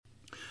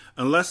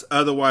Unless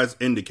otherwise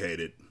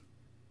indicated,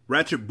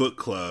 Ratchet Book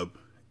Club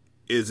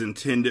is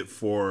intended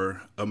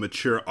for a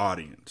mature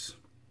audience.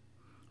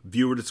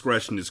 Viewer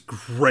discretion is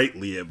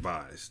greatly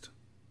advised.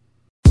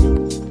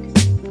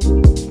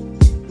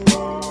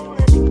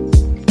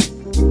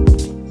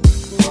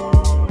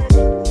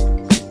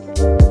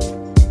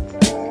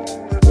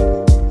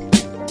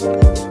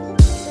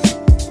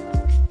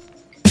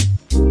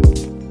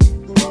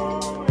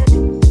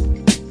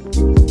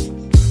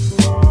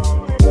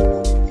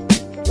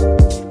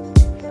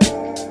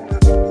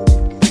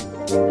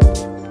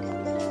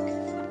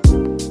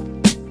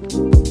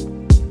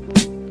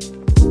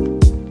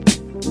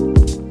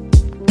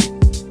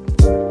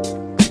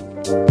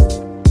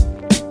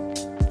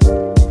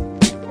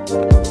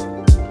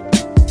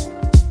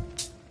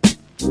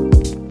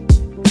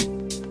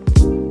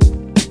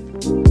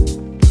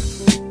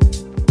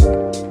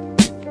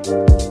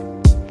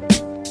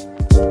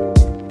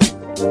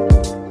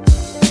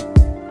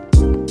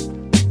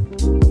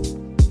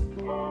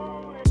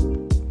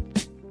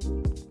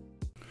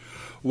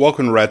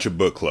 Welcome to Ratchet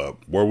Book Club,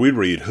 where we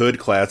read hood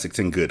classics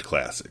and good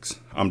classics.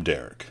 I'm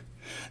Derek.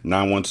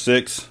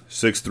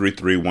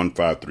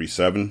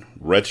 916-633-1537,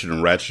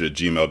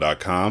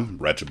 wretchedandratchet@gmail.com,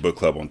 Ratchet Book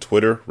Club on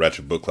Twitter,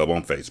 Ratchet Book Club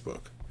on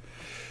Facebook.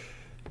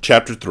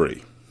 Chapter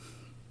 3.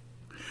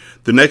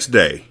 The next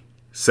day,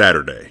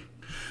 Saturday,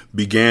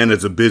 began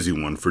as a busy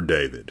one for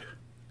David.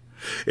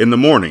 In the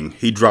morning,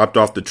 he dropped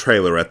off the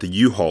trailer at the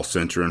U-Haul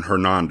Center in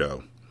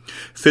Hernando,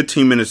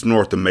 15 minutes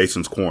north of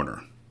Mason's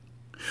Corner.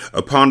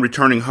 Upon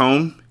returning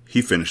home, he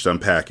finished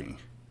unpacking.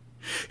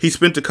 He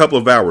spent a couple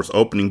of hours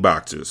opening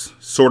boxes,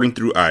 sorting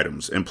through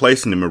items, and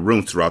placing them in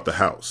rooms throughout the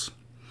house.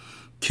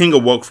 King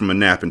awoke from a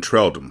nap and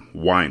trailed him,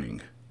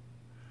 whining.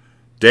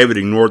 David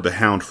ignored the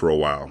hound for a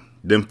while,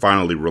 then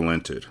finally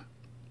relented.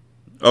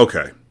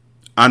 "Okay,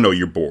 I know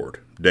you're bored,"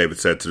 David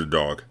said to the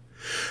dog.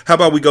 "How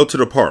about we go to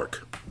the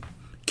park?"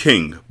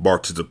 King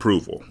barked his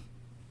approval.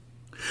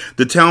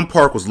 The town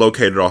park was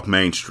located off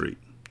Main Street.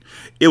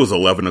 It was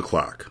 11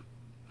 o'clock.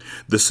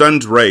 The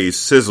sun's rays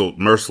sizzled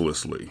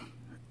mercilessly,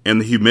 and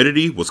the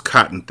humidity was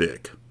cotton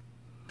thick.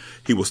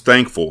 He was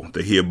thankful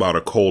that he had bought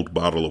a cold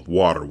bottle of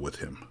water with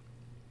him.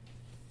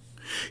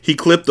 He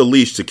clipped the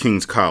leash to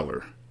King's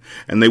collar,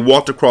 and they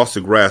walked across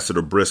the grass at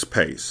a brisk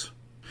pace.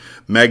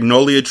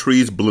 Magnolia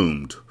trees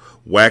bloomed,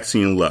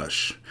 waxy and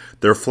lush,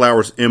 their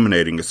flowers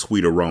emanating a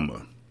sweet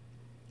aroma.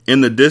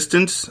 In the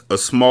distance, a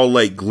small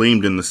lake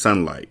gleamed in the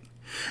sunlight,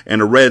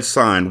 and a red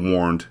sign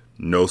warned,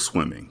 "No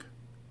swimming."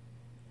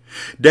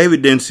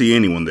 David didn't see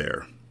anyone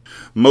there.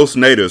 Most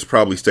natives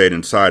probably stayed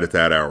inside at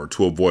that hour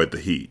to avoid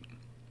the heat.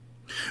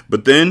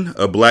 But then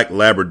a black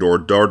Labrador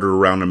darted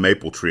around a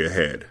maple tree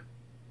ahead.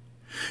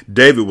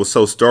 David was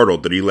so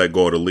startled that he let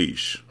go of the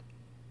leash.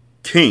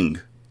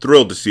 King,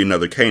 thrilled to see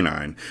another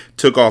canine,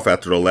 took off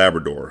after the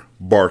Labrador,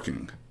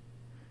 barking.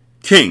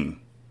 "King,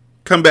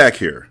 come back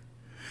here."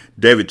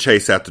 David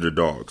chased after the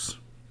dogs.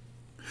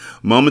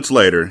 Moments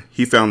later,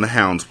 he found the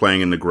hounds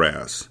playing in the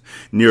grass,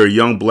 near a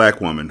young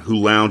black woman who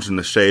lounged in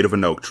the shade of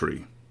an oak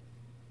tree.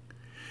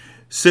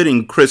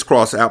 Sitting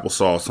crisscross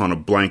applesauce on a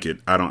blanket,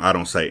 I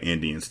don't say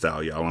Indian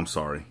style, y'all, I'm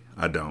sorry.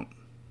 I don't.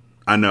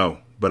 I know,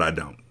 but I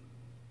don't.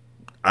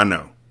 I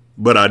know,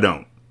 but I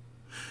don't.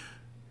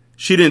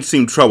 She didn't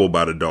seem troubled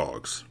by the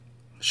dogs.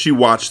 She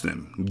watched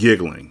them,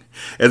 giggling,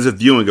 as if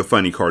viewing a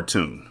funny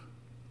cartoon.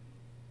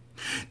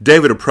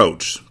 David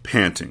approached,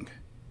 panting.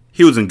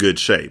 He was in good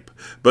shape,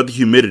 but the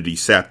humidity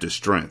sapped his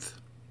strength.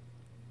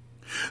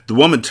 The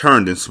woman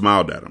turned and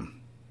smiled at him.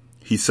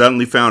 He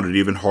suddenly found it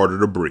even harder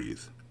to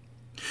breathe.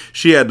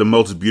 She had the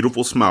most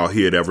beautiful smile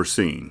he had ever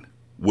seen,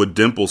 with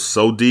dimples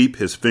so deep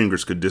his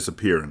fingers could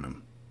disappear in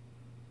them.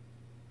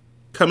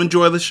 "Come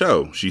enjoy the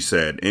show," she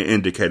said, and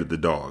indicated the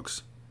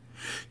dogs.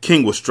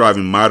 King was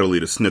striving mightily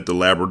to snip the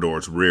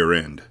Labrador's rear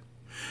end,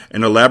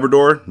 and the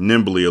Labrador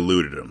nimbly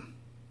eluded him.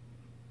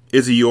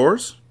 "Is he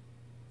yours?"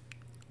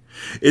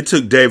 It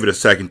took David a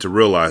second to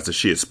realize that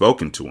she had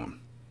spoken to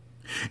him.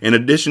 In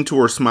addition to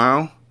her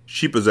smile,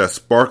 she possessed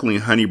sparkling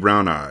honey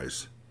brown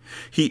eyes.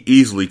 He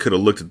easily could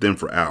have looked at them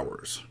for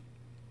hours.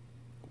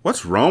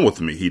 "What's wrong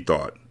with me?" he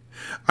thought.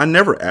 "I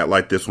never act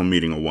like this when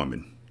meeting a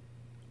woman."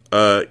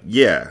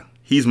 Yeah,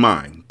 he's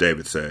mine,"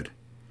 David said.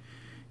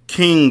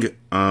 "King,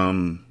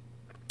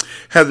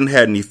 hasn't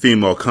had any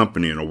female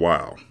company in a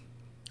while.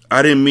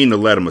 I didn't mean to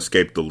let him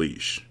escape the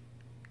leash.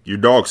 Your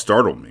dog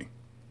startled me."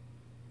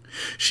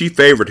 She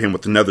favored him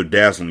with another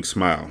dazzling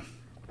smile.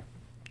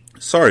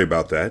 "Sorry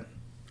about that.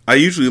 I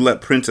usually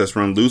let Princess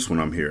run loose when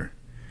I'm here.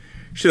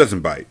 She doesn't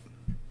bite."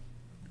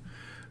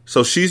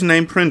 "So she's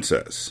named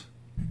Princess.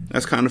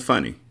 That's kind of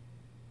funny.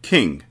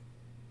 King,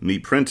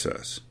 meet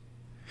Princess."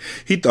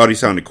 He thought he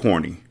sounded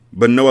corny,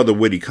 but no other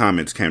witty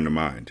comments came to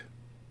mind.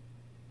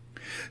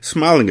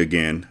 Smiling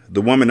again,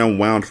 the woman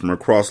unwound from her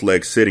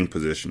cross-legged sitting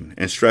position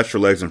and stretched her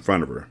legs in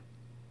front of her.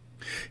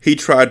 He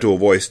tried to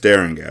avoid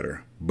staring at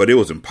her, but it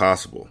was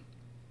impossible.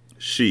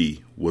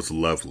 She was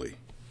lovely.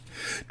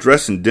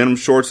 Dressed in denim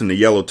shorts and a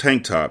yellow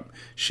tank top,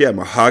 she had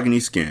mahogany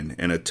skin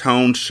and a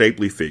toned,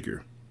 shapely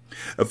figure.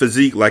 a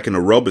physique like an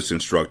aerobics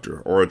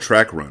instructor or a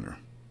track runner.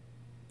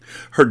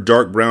 Her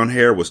dark brown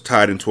hair was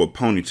tied into a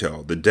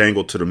ponytail that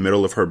dangled to the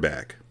middle of her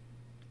back.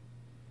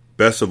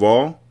 Best of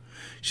all,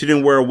 she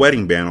didn't wear a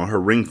wedding band on her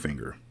ring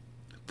finger.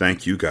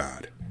 Thank you,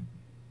 God.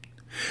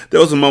 There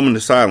was a moment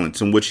of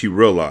silence in which he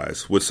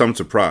realized, with some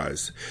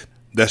surprise,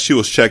 that she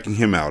was checking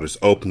him out as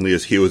openly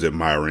as he was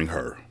admiring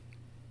her.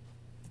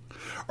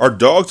 Our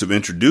dogs have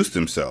introduced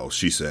themselves,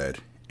 she said,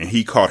 and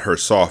he caught her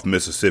soft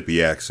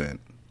Mississippi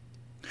accent.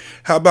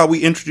 How about we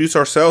introduce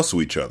ourselves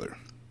to each other?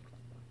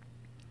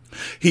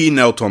 He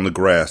knelt on the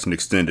grass and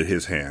extended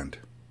his hand.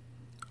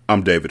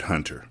 I'm David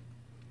Hunter.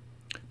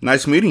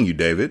 Nice meeting you,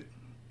 David.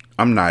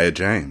 I'm Nia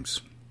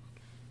James.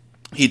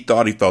 He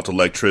thought he felt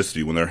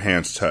electricity when their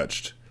hands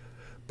touched,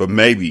 but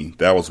maybe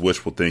that was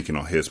wishful thinking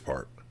on his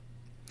part.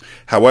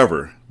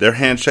 However, their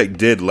handshake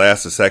did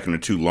last a second or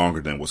two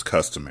longer than was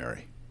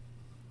customary.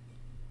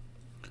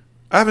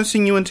 I haven't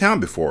seen you in town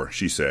before,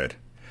 she said.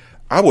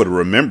 I would have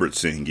remembered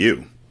seeing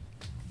you.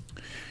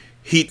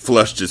 Heat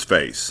flushed his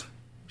face.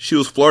 She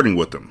was flirting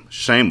with him,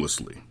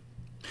 shamelessly.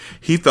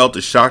 He felt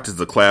as shocked as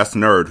the class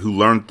nerd who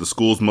learned the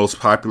school's most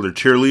popular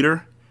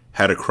cheerleader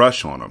had a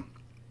crush on him.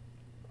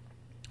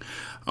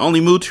 I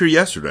only moved here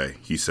yesterday,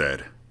 he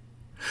said.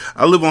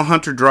 I live on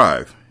Hunter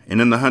Drive, and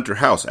in the Hunter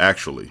house,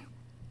 actually.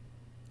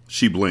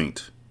 She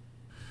blinked.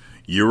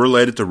 You're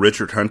related to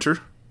Richard Hunter?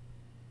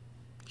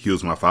 He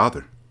was my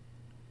father.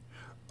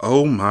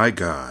 Oh my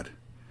God.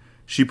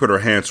 She put her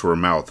hands to her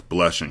mouth,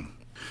 blushing.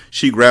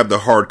 She grabbed the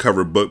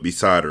hardcover book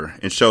beside her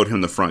and showed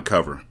him the front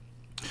cover.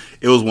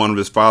 It was one of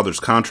his father's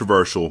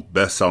controversial,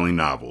 best-selling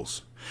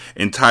novels,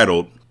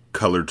 entitled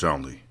Colors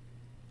Only.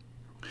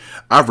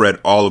 I've read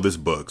all of his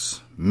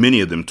books,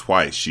 many of them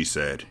twice, she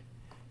said.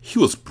 He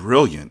was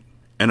brilliant,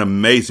 an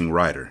amazing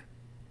writer.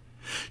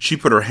 She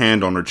put her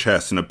hand on her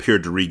chest and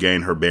appeared to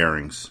regain her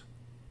bearings.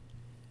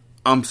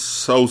 I'm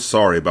so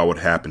sorry about what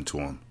happened to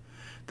him.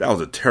 That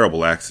was a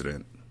terrible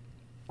accident.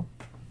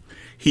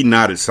 He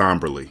nodded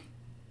somberly.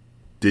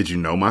 Did you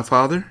know my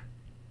father?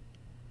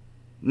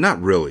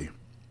 Not really.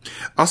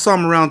 I saw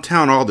him around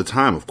town all the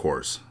time, of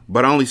course,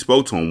 but I only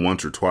spoke to him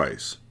once or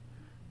twice.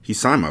 He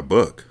signed my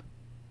book.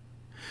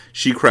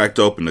 She cracked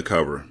open the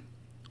cover.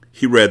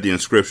 He read the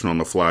inscription on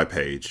the fly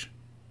page.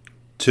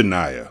 To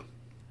Nia,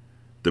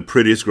 the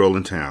prettiest girl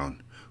in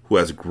town, who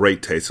has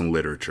great taste in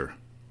literature.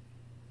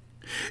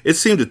 It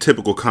seemed a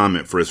typical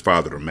comment for his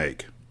father to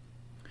make.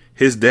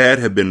 His dad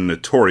had been a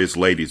notorious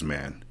ladies'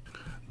 man,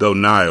 though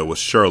Nia was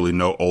surely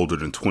no older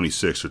than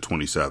 26 or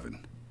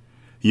 27,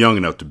 young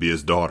enough to be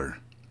his daughter.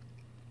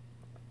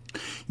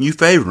 You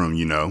favor him,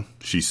 you know,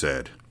 she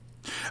said.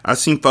 I've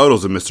seen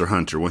photos of Mr.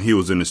 Hunter when he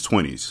was in his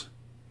 20s.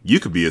 You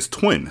could be his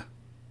twin.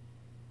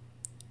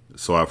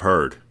 So I've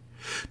heard.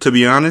 To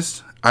be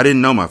honest, I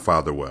didn't know my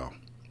father well.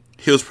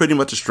 He was pretty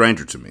much a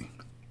stranger to me.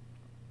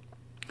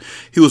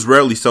 He was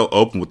rarely so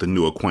open with a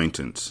new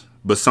acquaintance,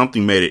 but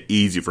something made it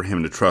easy for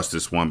him to trust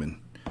this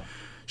woman.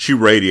 She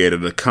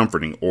radiated a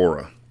comforting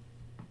aura.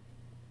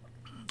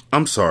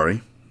 I'm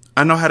sorry.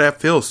 I know how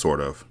that feels, sort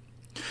of.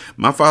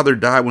 My father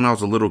died when I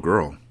was a little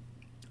girl.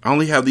 I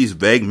only have these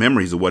vague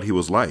memories of what he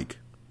was like.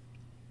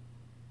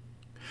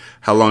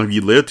 How long have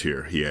you lived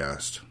here? He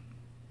asked.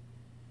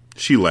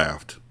 She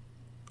laughed.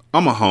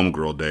 I'm a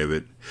homegirl,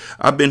 David.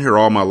 I've been here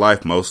all my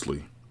life,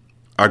 mostly.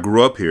 I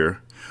grew up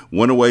here,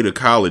 went away to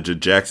college at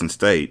Jackson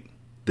State,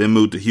 then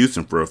moved to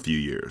Houston for a few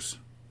years.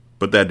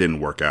 But that didn't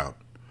work out.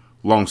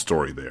 Long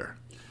story there.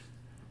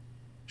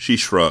 She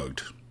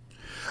shrugged.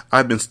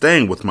 I've been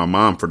staying with my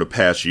mom for the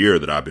past year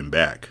that I've been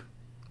back.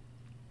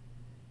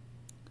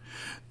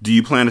 Do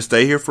you plan to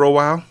stay here for a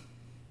while?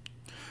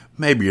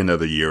 Maybe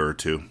another year or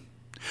two.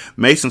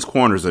 Mason's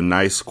Corner is a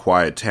nice,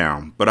 quiet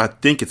town, but I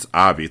think it's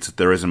obvious that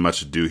there isn't much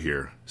to do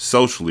here,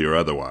 socially or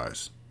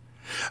otherwise.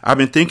 I've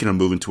been thinking of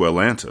moving to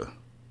Atlanta.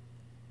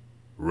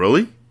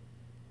 Really?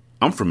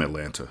 I'm from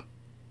Atlanta.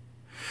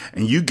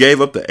 And you gave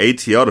up the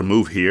ATL to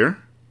move here?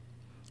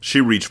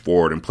 She reached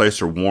forward and placed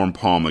her warm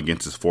palm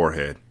against his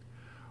forehead.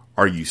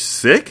 Are you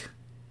sick?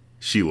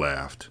 She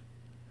laughed.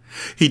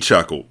 He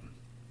chuckled.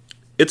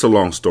 It's a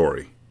long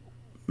story.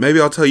 Maybe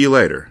I'll tell you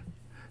later.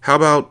 How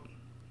about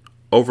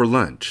over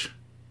lunch?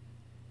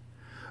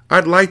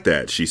 I'd like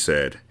that, she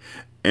said,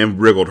 and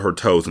wriggled her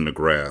toes in the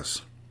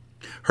grass.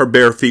 Her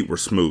bare feet were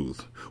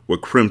smooth,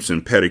 with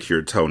crimson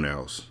pedicured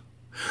toenails.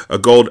 A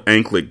gold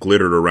anklet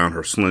glittered around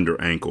her slender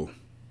ankle.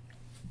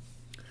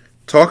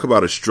 Talk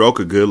about a stroke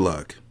of good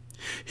luck.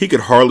 He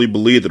could hardly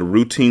believe that a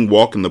routine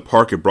walk in the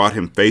park had brought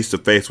him face to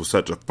face with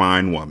such a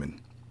fine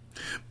woman.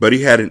 But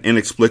he had an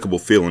inexplicable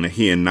feeling that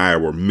he and Nia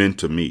were meant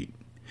to meet.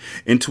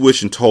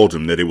 Intuition told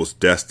him that it was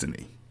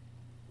destiny.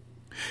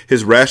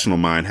 His rational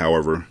mind,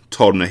 however,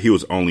 told him that he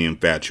was only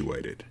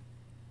infatuated.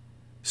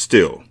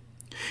 Still,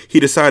 he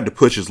decided to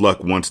push his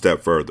luck one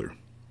step further.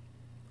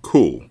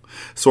 Cool.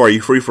 So are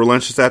you free for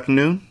lunch this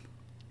afternoon?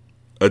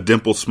 A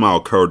dimpled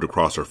smile curved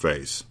across her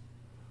face.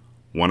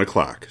 1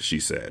 o'clock, she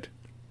said.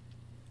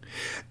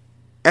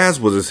 As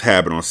was his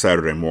habit on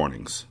Saturday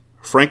mornings,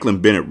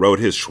 Franklin Bennett rode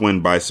his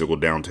Schwinn bicycle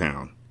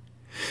downtown.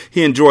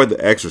 He enjoyed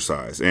the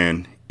exercise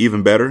and,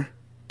 even better,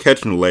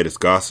 catching the latest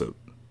gossip.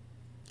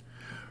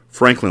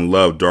 Franklin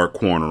loved Dark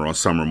Corner on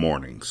summer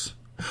mornings.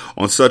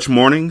 On such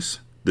mornings,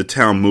 the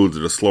town moved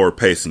at a slower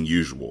pace than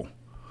usual,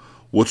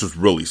 which was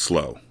really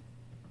slow.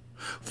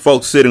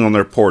 Folks sitting on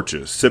their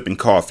porches, sipping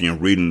coffee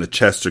and reading the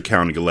Chester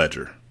County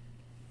Ledger.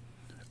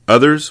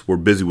 Others were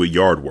busy with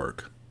yard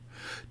work.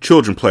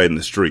 Children played in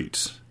the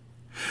streets.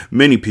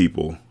 Many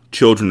people,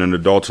 children and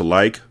adults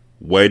alike,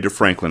 waved to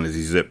Franklin as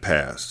he zipped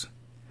past.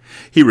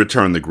 He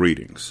returned the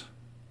greetings.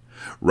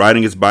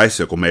 Riding his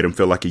bicycle made him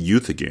feel like a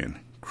youth again,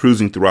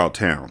 cruising throughout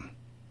town.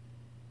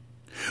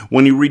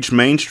 When he reached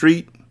Main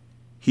Street,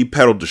 he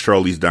pedaled to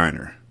Shirley's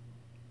Diner.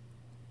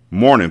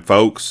 "Morning,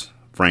 folks,"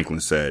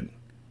 Franklin said.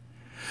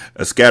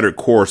 A scattered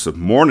chorus of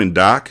 "Morning,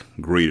 Doc,"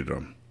 greeted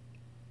him.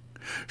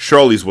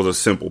 Shirley's was a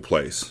simple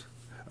place.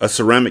 A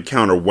ceramic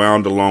counter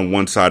wound along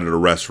one side of the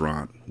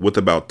restaurant, with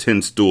about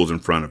 10 stools in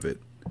front of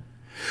it.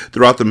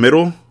 Throughout the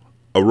middle,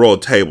 a row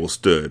of tables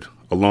stood.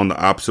 Along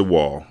the opposite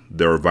wall,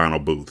 there were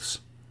vinyl booths.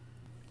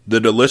 The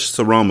delicious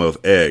aroma of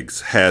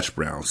eggs, hash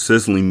browns,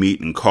 sizzling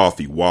meat, and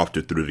coffee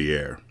wafted through the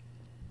air.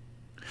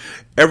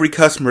 Every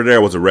customer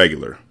there was a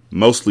regular,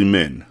 mostly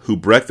men, who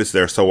breakfasted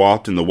there so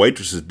often the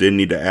waitresses didn't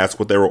need to ask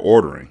what they were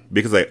ordering,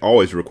 because they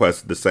always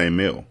requested the same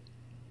meal.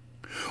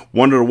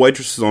 One of the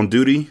waitresses on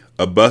duty,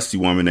 a busty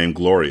woman named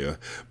Gloria,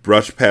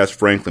 brushed past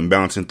Franklin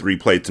balancing 3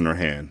 plates in her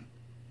hand.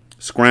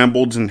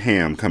 "Scrambleds and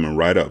ham coming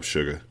right up,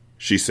 sugar,"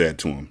 she said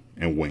to him,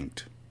 and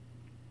winked.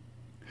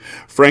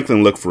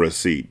 Franklin looked for a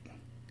seat.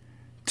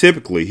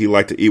 Typically, he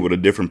liked to eat with a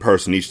different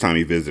person each time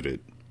he visited.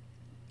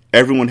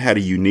 Everyone had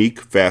a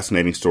unique,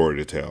 fascinating story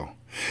to tell,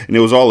 and it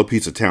was all a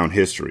piece of town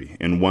history,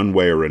 in one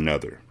way or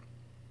another.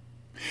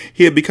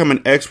 He had become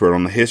an expert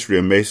on the history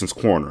of Mason's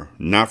Corner,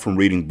 not from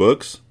reading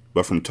books,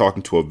 but from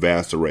talking to a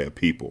vast array of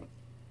people.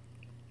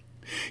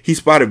 He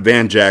spotted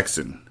Van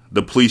Jackson,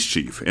 the police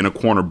chief, in a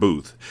corner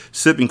booth,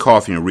 sipping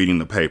coffee and reading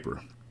the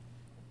paper.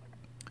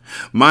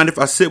 "Mind if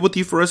I sit with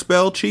you for a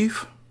spell,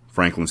 Chief?"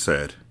 Franklin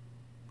said.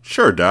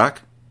 "Sure,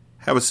 Doc.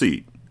 Have a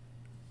seat."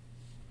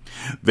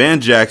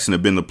 Van Jackson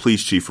had been the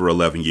police chief for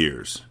 11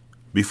 years.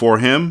 Before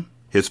him,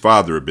 his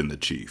father had been the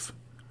chief.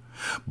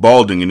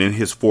 Balding and in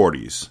his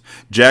 40s,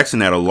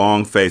 Jackson had a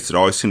long face that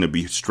always seemed to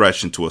be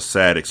stretched into a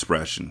sad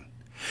expression,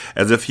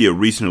 as if he had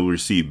recently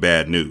received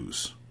bad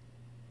news.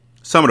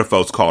 Some of the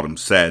folks called him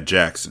Sad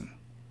Jackson.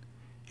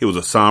 He was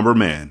a somber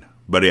man,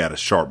 but he had a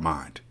sharp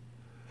mind.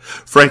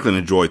 Franklin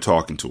enjoyed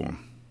talking to him.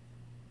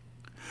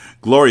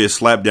 Gloria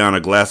slapped down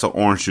a glass of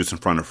orange juice in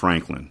front of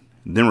Franklin,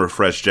 then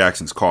refreshed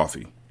Jackson's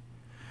coffee.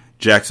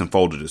 Jackson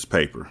folded his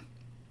paper.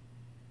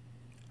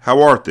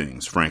 "How are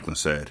things?" Franklin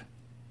said.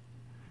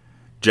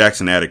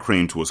 Jackson added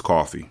cream to his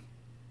coffee.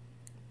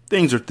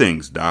 "Things are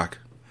things, Doc.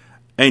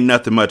 Ain't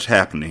nothing much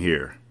happening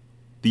here.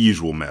 The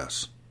usual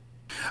mess."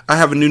 "I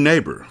have a new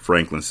neighbor,"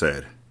 Franklin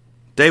said.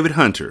 "David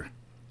Hunter.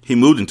 He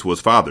moved into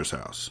his father's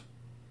house."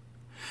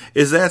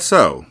 "Is that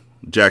so?"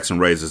 Jackson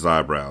raised his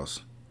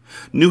eyebrows.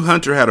 "Knew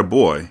Hunter had a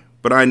boy,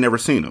 but I ain't never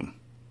seen him.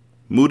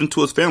 Moved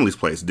into his family's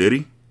place, did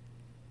he?"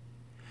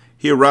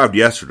 "He arrived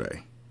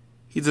yesterday.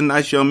 He's a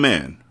nice young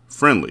man,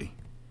 friendly."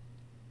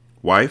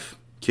 "Wife?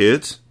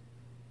 Kids?"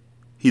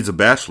 "He's a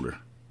bachelor."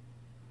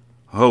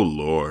 "Oh,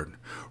 Lord.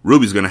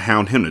 Ruby's going to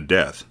hound him to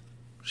death.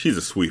 She's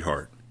a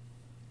sweetheart."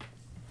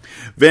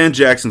 Van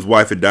Jackson's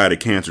wife had died of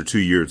cancer 2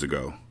 years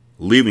ago,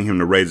 leaving him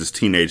to raise his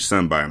teenage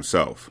son by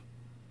himself.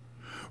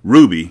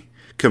 Ruby,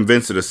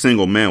 convinced that a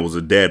single man was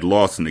a dead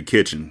loss in the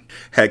kitchen,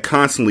 had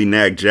constantly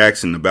nagged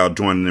Jackson about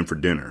joining them for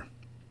dinner.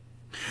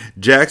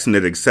 Jackson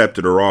had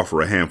accepted her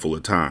offer a handful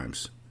of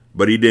times,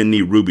 but he didn't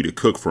need Ruby to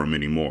cook for him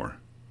anymore.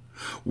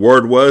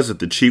 Word was that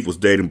the chief was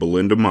dating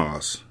Belinda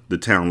Moss, the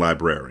town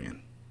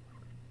librarian.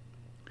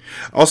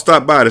 "I'll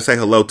stop by to say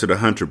hello to the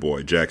Hunter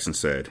boy," Jackson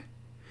said.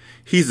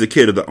 "He's the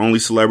kid of the only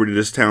celebrity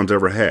this town's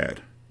ever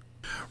had.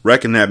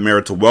 Reckon that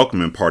merits a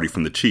welcoming party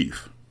from the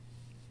chief."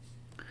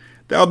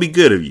 "That'll be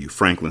good of you,"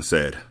 Franklin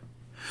said.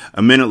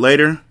 A minute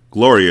later,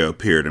 Gloria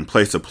appeared and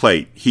placed a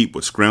plate heaped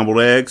with scrambled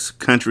eggs,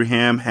 country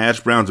ham, hash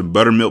browns, and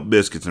buttermilk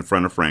biscuits in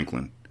front of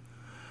Franklin.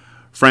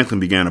 Franklin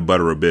began to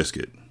butter a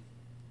biscuit.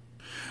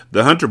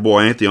 "The Hunter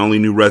boy ain't the only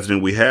new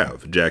resident we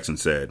have," Jackson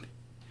said.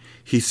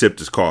 He sipped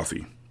his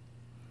coffee.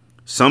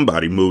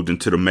 "Somebody moved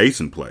into the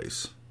Mason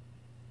place."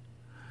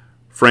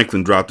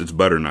 Franklin dropped his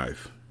butter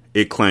knife.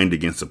 It clanged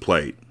against the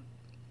plate.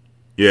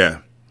 "Yeah,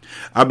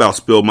 I about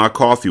spilled my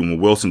coffee when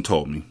Wilson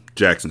told me,"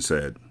 Jackson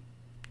said.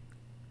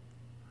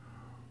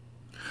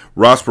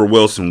 Rosper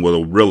Wilson was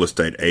a real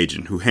estate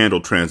agent who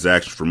handled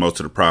transactions for most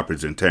of the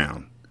properties in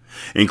town,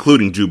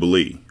 including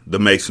Jubilee, the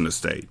Mason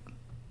estate.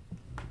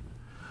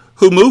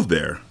 "Who moved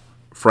there?"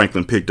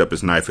 Franklin picked up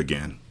his knife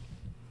again.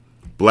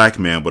 "Black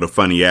man with a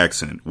funny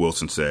accent,"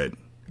 Wilson said.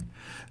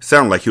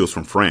 "Sounded like he was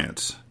from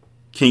France.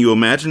 Can you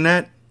imagine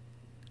that?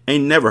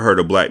 Ain't never heard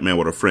a black man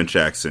with a French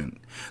accent,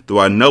 though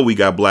I know we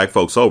got black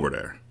folks over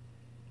there."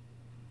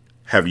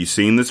 "Have you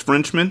seen this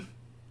Frenchman?"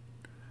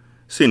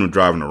 "Seen him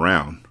driving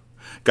around.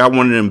 Got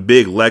one of them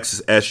big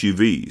Lexus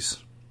SUVs.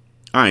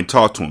 I ain't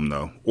talked to him,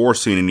 though, or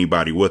seen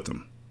anybody with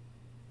him.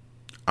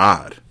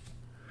 Odd.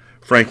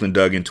 Franklin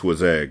dug into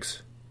his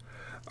eggs.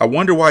 I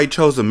wonder why he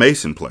chose the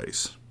Mason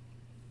place.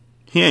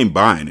 He ain't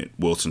buying it,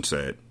 Wilson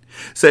said.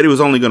 Said he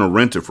was only going to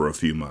rent it for a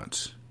few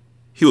months.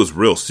 He was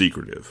real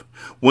secretive.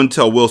 Wouldn't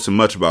tell Wilson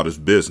much about his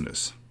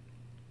business.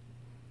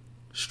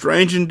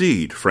 Strange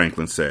indeed,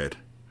 Franklin said.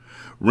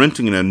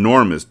 Renting an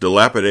enormous,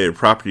 dilapidated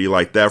property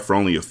like that for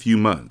only a few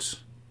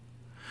months.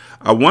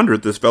 I wonder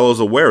if this fellow's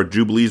aware of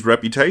Jubilee's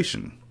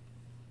reputation.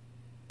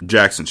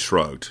 Jackson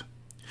shrugged.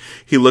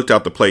 He looked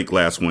out the plate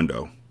glass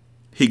window.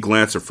 He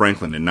glanced at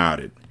Franklin and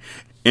nodded,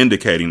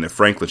 indicating that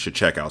Franklin should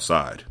check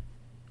outside.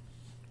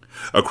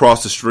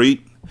 Across the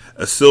street,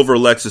 a silver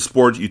Lexus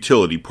Sport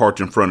utility parked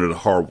in front of the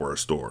hardware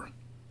store.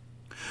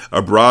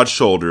 A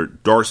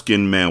broad-shouldered,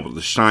 dark-skinned man with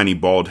a shiny,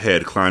 bald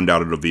head climbed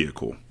out of the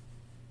vehicle.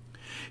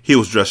 He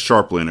was dressed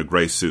sharply in a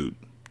gray suit.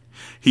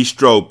 He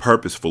strode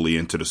purposefully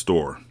into the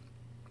store.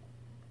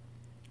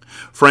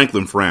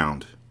 Franklin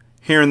frowned.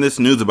 Hearing this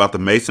news about the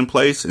Mason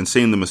place and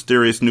seeing the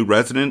mysterious new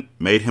resident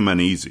made him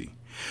uneasy,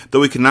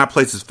 though he could not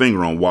place his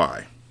finger on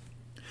why.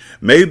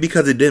 Maybe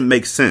because it didn't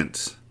make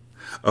sense.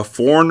 A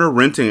foreigner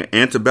renting an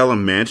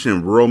antebellum mansion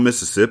in rural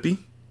Mississippi?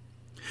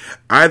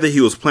 Either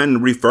he was planning to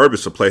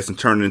refurbish the place and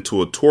turn it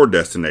into a tour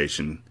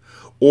destination,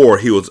 or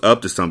he was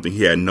up to something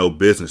he had no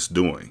business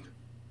doing.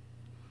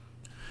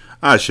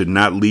 I should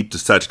not leap to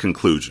such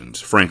conclusions,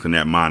 Franklin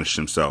admonished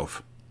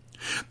himself.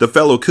 The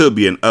fellow could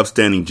be an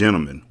upstanding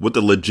gentleman with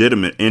a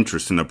legitimate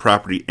interest in the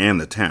property and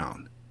the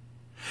town.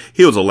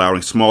 He was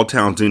allowing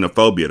small-town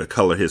xenophobia to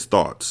color his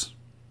thoughts.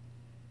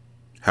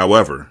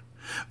 However,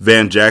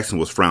 Van Jackson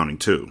was frowning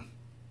too.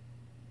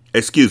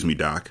 Excuse me,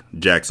 Doc,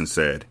 Jackson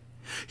said.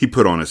 He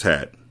put on his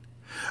hat.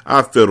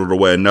 I've fiddled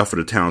away enough of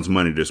the town's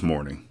money this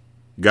morning.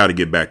 Got to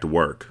get back to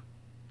work.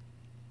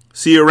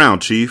 See you around,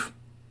 Chief.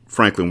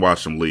 Franklin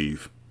watched him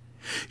leave.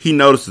 He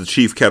noticed the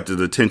chief kept his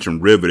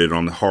attention riveted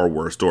on the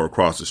hardware store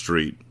across the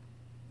street.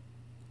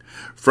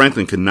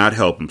 Franklin could not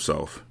help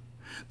himself.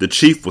 The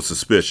chief was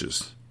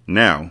suspicious.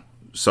 Now,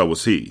 so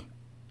was he.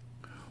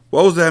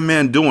 What was that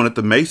man doing at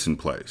the Mason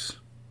place?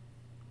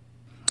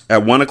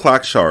 At 1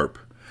 o'clock sharp,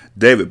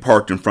 David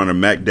parked in front of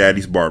Mac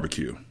Daddy's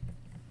barbecue.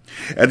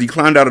 As he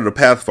climbed out of the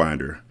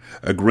Pathfinder,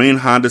 a green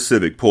Honda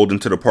Civic pulled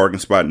into the parking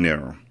spot near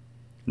him.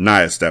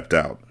 Nia stepped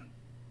out.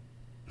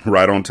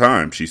 Right on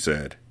time, she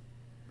said.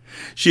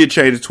 She had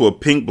changed to a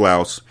pink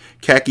blouse,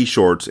 khaki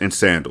shorts, and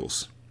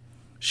sandals.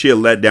 She had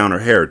let down her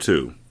hair,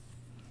 too.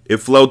 It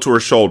flowed to her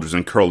shoulders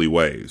in curly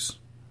waves.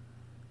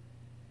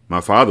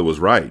 My father was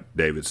right,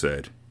 David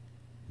said.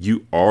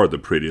 You are the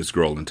prettiest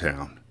girl in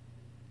town.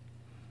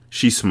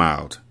 She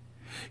smiled.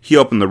 He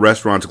opened the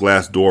restaurant's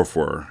glass door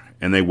for her,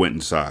 and they went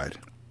inside.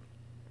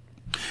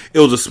 It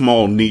was a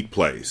small, neat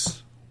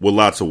place, with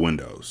lots of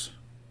windows.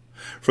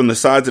 From the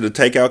sides of the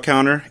takeout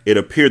counter, it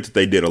appeared that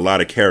they did a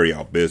lot of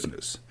carry-out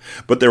business,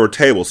 but there were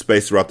tables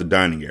spaced throughout the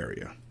dining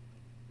area.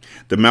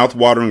 The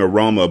mouth-watering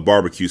aroma of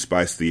barbecue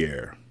spiced the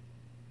air.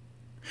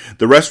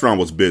 The restaurant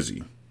was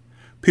busy.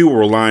 People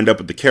were lined up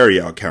at the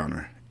carry-out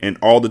counter, and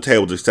all the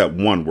tables except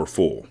one were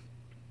full.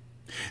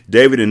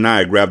 David and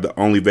Nia grabbed the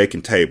only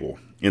vacant table,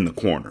 in the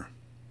corner.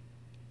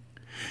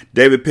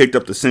 David picked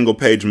up the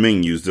single-page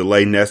menus that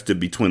lay nested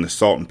between the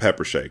salt and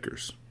pepper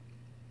shakers.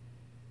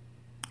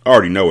 I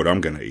already know what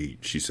I'm going to eat,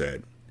 she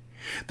said.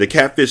 The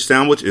catfish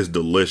sandwich is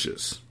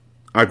delicious.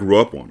 I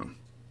grew up on them.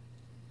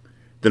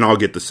 Then I'll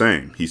get the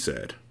same, he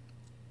said.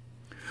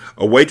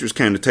 A waitress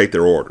came to take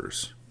their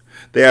orders.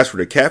 They asked for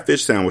the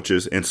catfish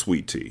sandwiches and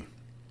sweet tea.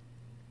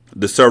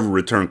 The server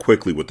returned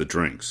quickly with the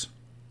drinks.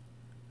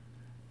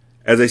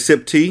 As they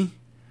sipped tea,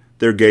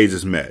 their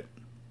gazes met.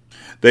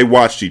 They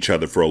watched each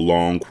other for a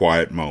long,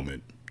 quiet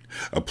moment,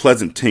 a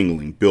pleasant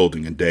tingling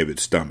building in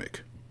David's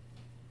stomach.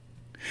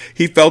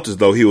 He felt as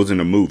though he was in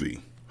a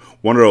movie,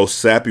 one of those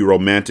sappy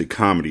romantic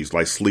comedies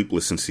like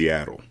Sleepless in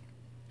Seattle.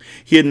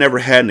 He had never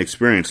had an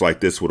experience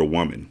like this with a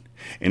woman,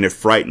 and it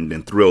frightened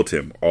and thrilled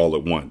him all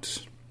at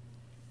once.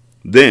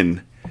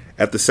 Then,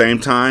 at the same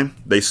time,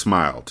 they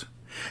smiled,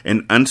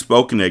 an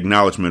unspoken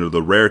acknowledgement of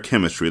the rare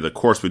chemistry that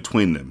coursed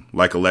between them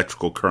like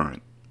electrical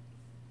current.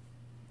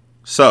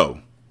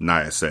 So,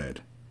 Nia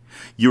said,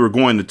 you were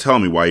going to tell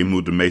me why you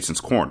moved to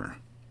Mason's Corner.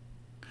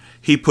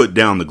 He put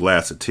down the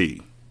glass of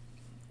tea.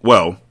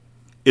 Well,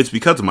 it's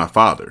because of my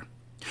father.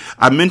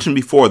 I mentioned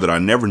before that I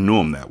never knew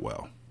him that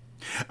well.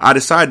 I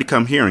decided to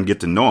come here and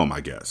get to know him,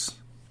 I guess.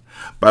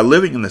 By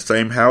living in the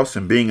same house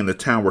and being in the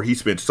town where he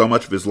spent so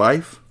much of his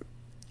life,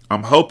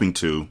 I'm hoping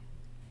to...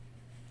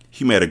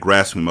 He made a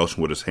grasping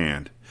motion with his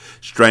hand,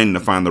 straining to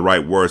find the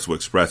right words to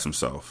express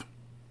himself.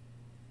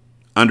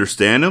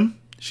 Understand him?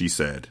 She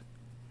said.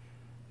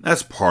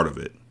 That's part of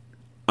it.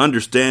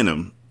 Understand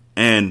him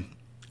and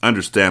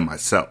understand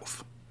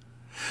myself.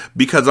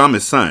 Because I'm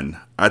his son,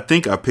 I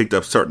think I picked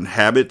up certain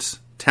habits,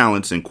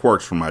 talents, and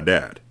quirks from my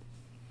dad.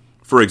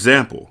 For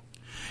example,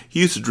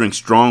 he used to drink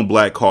strong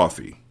black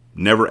coffee,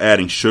 never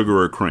adding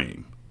sugar or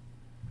cream.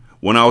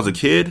 When I was a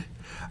kid,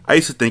 I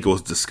used to think it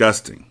was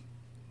disgusting.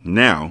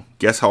 Now,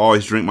 guess how I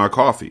always drink my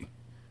coffee?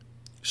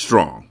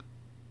 Strong.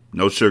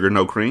 No sugar,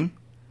 no cream?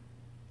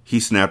 He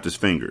snapped his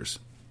fingers.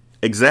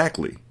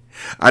 Exactly.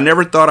 I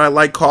never thought I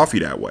liked coffee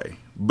that way,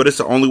 but it's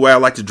the only way I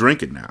like to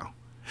drink it now.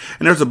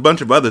 And there's a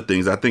bunch of other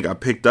things I think I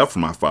picked up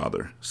from my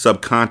father,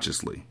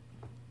 subconsciously.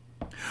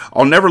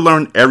 I'll never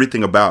learn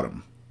everything about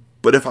him,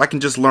 but if I can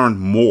just learn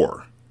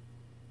more.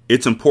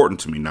 It's important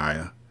to me,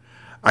 Naya.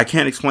 I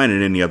can't explain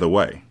it any other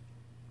way.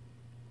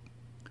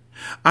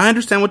 I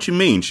understand what you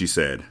mean, she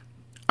said.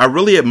 I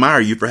really admire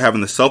you for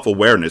having the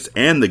self-awareness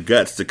and the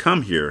guts to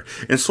come here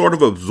and sort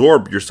of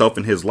absorb yourself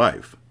in his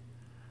life.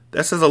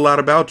 That says a lot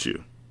about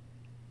you.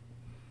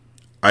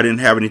 I didn't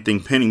have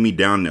anything pinning me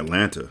down in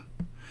Atlanta.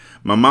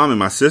 My mom and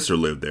my sister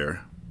live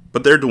there,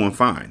 but they're doing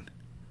fine.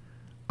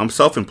 I'm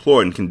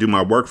self-employed and can do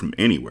my work from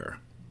anywhere.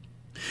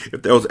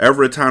 If there was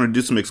ever a time to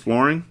do some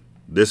exploring,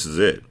 this is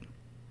it.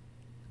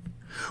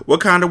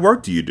 What kind of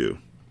work do you do?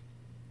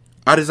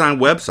 I design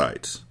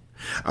websites.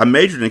 I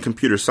majored in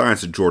computer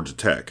science at Georgia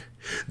Tech,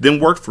 then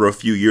worked for a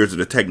few years at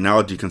a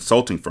technology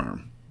consulting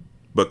firm.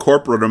 But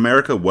corporate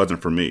America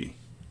wasn't for me.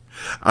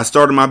 I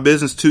started my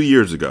business 2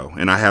 years ago,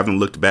 and I haven't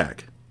looked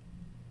back.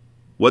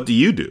 What do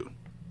you do?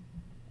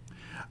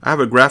 I have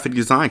a graphic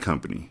design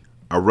company.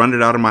 I run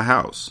it out of my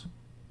house.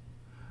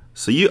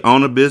 So you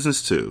own a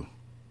business too.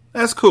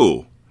 That's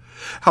cool.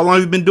 How long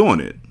have you been doing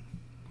it?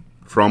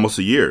 For almost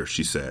a year,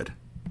 she said.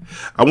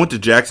 I went to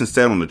Jackson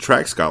State on a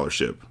track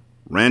scholarship.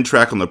 Ran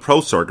track on the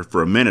pro circuit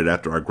for a minute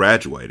after I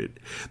graduated,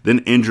 then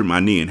injured my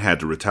knee and had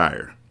to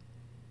retire.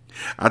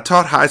 I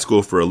taught high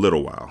school for a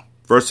little while,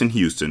 first in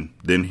Houston,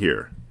 then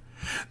here.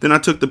 Then I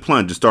took the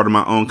plunge and started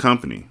my own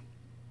company.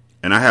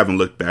 And I haven't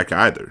looked back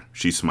either,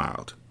 she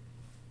smiled.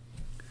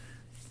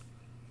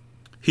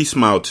 He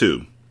smiled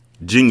too,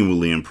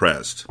 genuinely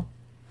impressed.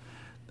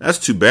 That's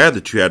too bad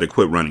that you had to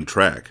quit running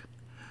track,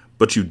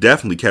 but you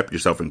definitely kept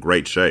yourself in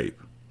great shape.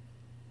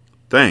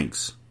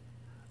 Thanks.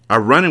 I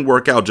run and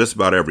work out just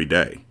about every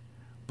day,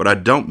 but I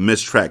don't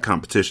miss track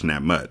competition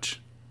that much.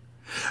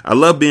 I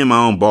love being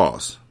my own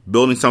boss,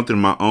 building something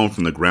of my own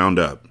from the ground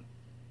up.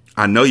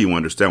 I know you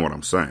understand what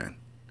I'm saying.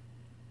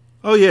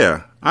 Oh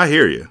yeah, I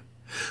hear you.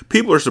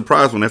 People are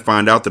surprised when they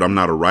find out that I'm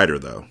not a writer,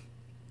 though.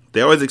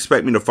 They always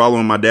expect me to follow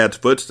in my dad's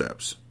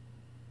footsteps.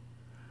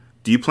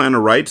 Do you plan to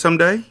write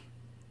someday?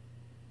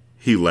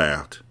 He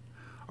laughed.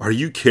 Are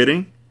you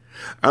kidding?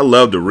 I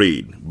love to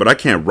read, but I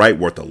can't write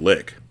worth a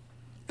lick.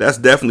 That's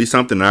definitely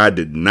something I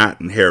did not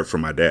inherit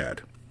from my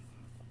dad.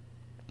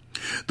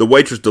 The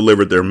waitress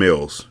delivered their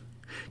meals.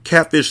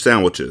 Catfish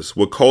sandwiches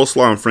with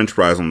coleslaw and french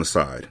fries on the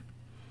side.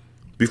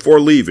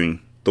 Before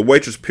leaving, the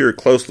waitress peered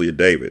closely at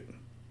David.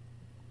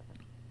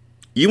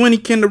 You any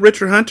kin to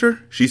Richard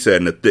Hunter? She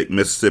said in a thick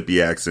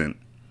Mississippi accent.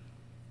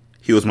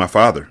 He was my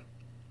father.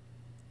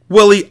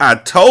 Willie, I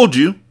told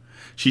you,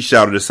 she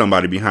shouted at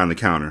somebody behind the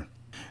counter.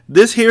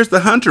 This here's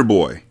the Hunter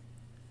boy.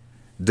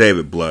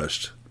 David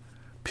blushed.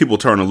 People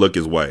turned to look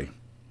his way.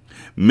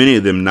 Many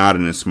of them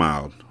nodded and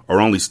smiled, or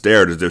only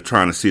stared as if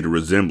trying to see the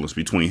resemblance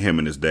between him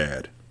and his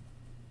dad.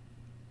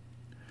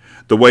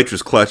 The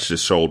waitress clutched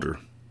his shoulder.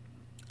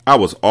 I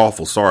was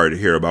awful sorry to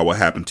hear about what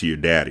happened to your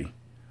daddy.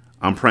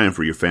 I'm praying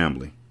for your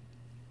family.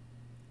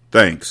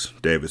 Thanks,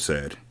 David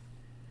said.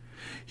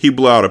 He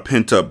blew out a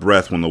pent-up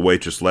breath when the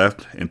waitress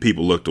left and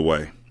people looked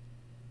away.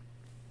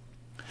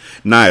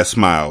 Naya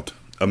smiled,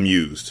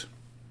 amused.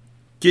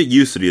 Get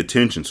used to the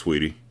attention,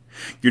 sweetie.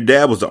 Your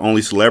dad was the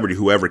only celebrity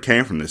who ever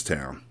came from this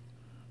town.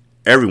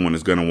 Everyone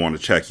is going to want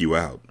to check you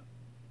out.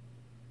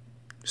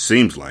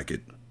 Seems like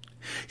it.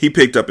 He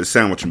picked up his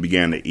sandwich and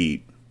began to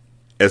eat.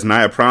 As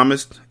Naya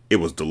promised, it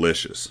was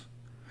delicious.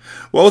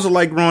 What was it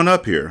like growing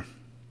up here?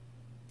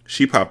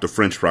 She popped a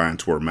french fry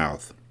into her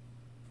mouth.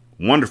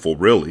 Wonderful,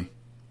 really.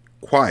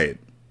 Quiet.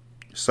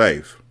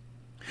 Safe.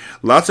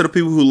 Lots of the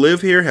people who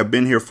live here have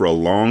been here for a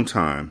long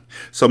time,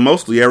 so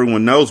mostly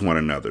everyone knows one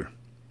another.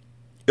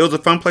 It was a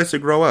fun place to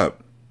grow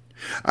up.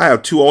 I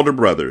have 2 older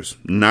brothers.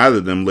 Neither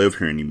of them live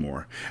here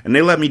anymore, and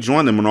they let me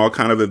join them on all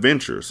kinds of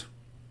adventures.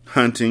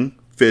 Hunting,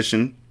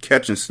 fishing,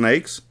 catching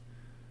snakes.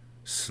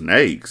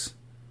 Snakes?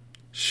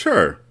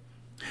 Sure.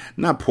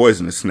 Not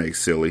poisonous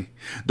snakes, silly,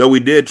 though we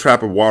did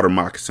trap a water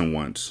moccasin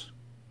once.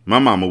 My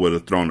mama would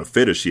have thrown a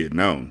fit if she had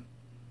known.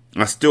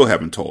 I still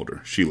haven't told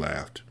her, she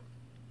laughed.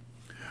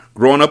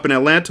 Growing up in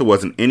Atlanta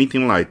wasn't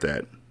anything like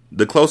that.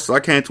 The closest I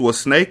came to a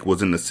snake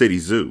was in the city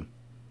zoo.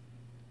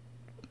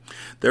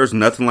 There's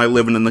nothing like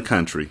living in the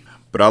country,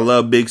 but I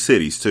love big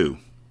cities too.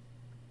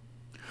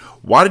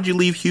 Why did you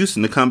leave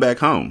Houston to come back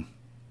home?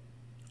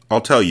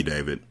 I'll tell you,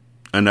 David.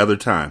 Another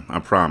time, I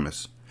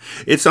promise.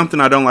 It's something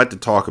I don't like to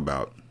talk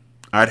about.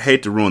 I'd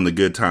hate to ruin the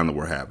good time that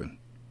we're having.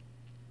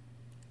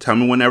 Tell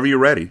me whenever you're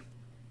ready.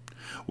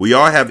 We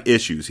all have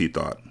issues, he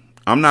thought.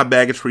 I'm not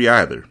baggage free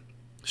either.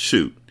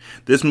 Shoot,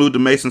 this move to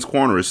Mason's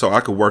Corner is so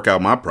I could work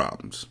out my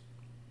problems.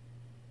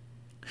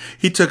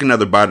 He took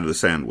another bite of the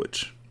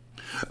sandwich.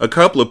 A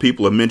couple of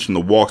people have mentioned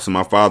the walks that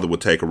my father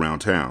would take around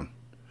town.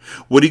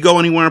 Would he go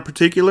anywhere in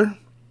particular?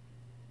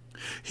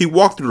 He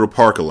walked through the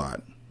park a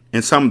lot,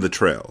 and some of the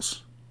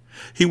trails.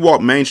 He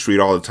walked Main Street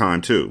all the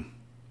time, too.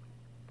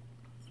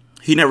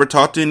 He never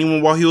talked to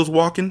anyone while he was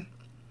walking?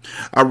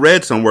 I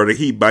read somewhere that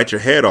he'd bite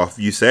your head off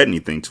if you said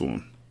anything to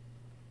him.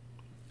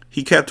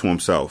 He kept to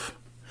himself.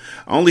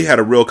 I only had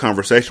a real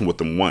conversation with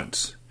him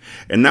once,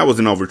 and that was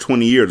in over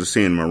 20 years of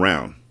seeing him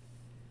around.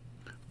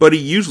 But he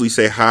usually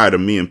say hi to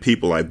me and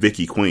people like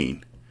Vicky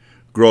Queen,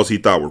 girls he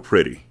thought were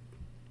pretty.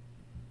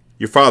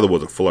 Your father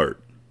was a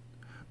flirt,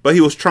 but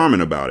he was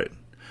charming about it,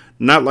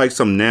 not like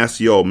some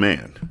nasty old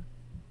man.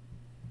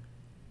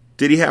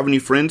 Did he have any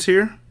friends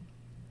here?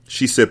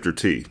 She sipped her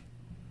tea.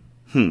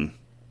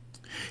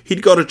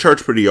 He'd go to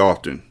church pretty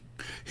often.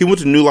 He went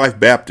to New Life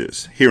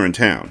Baptist, here in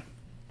town.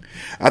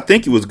 I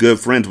think he was good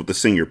friends with the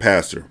senior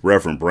pastor,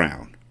 Reverend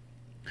Brown.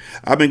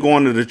 I've been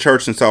going to the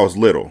church since I was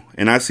little,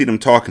 and I see them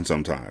talking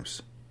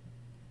sometimes.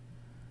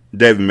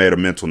 David made a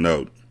mental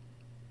note.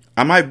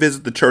 I might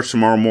visit the church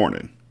tomorrow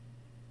morning.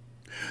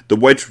 The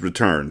waitress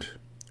returned.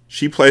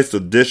 She placed a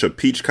dish of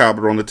peach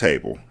cobbler on the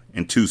table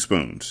and 2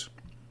 spoons.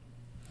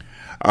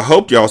 I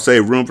hope y'all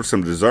save room for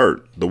some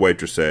dessert, the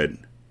waitress said.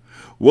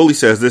 Willie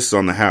says this is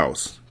on the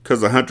house, 'cause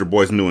the Hunter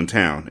boy's new in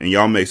town, and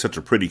y'all make such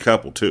a pretty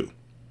couple, too.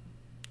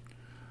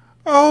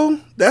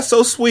 Oh, that's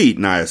so sweet,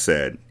 Naya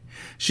said.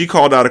 She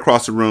called out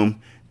across the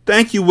room,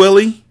 Thank you,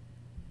 Willie.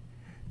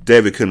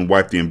 David couldn't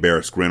wipe the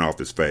embarrassed grin off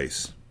his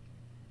face.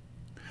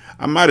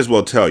 I might as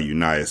well tell you,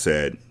 Naya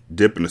said,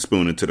 dipping a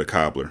spoon into the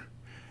cobbler.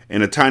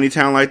 In a tiny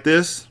town like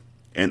this,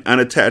 an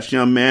unattached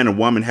young man and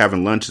woman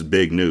having lunch is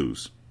big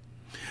news.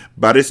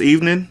 By this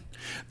evening,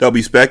 they'll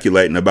be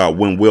speculating about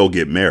when we'll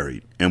get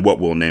married and what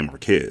we'll name our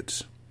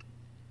kids.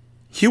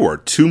 You are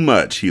too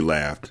much, he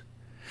laughed.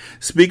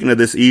 Speaking of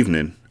this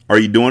evening, are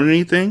you doing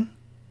anything?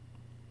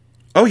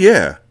 Oh,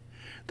 yeah.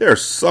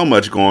 There's so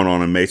much going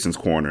on in Mason's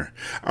Corner.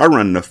 I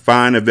run into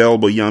fine,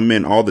 available young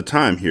men all the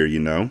time here, you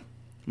know.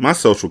 My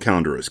social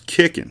calendar is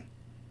kicking.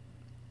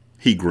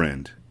 He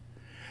grinned.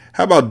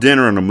 How about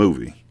dinner and a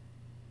movie?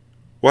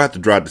 We'll have to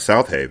drive to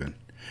South Haven.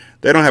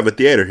 They don't have a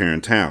theater here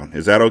in town.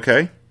 Is that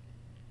okay?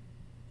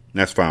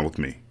 That's fine with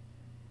me.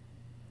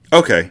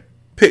 Okay,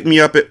 pick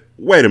me up at...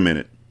 Wait a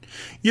minute.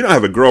 You don't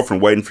have a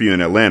girlfriend waiting for you in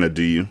Atlanta,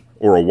 do you?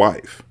 Or a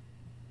wife?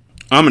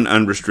 I'm an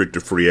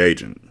unrestricted free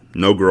agent.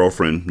 No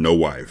girlfriend, no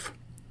wife.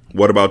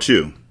 What about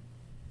you?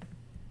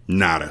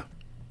 Nada.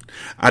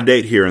 I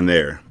date here and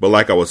there, but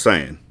like I was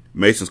saying,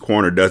 Mason's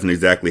Corner doesn't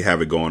exactly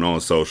have it going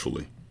on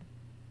socially.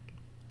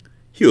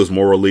 He was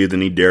more relieved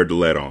than he dared to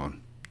let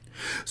on.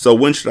 So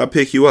when should I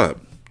pick you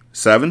up?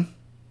 7?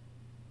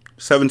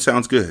 7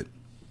 sounds good.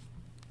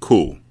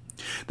 Cool.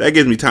 That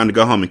gives me time to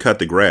go home and cut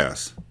the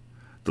grass.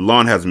 The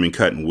lawn hasn't been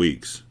cut in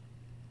weeks.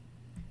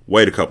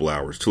 Wait a couple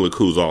hours till it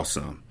cools off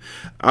some.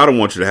 I don't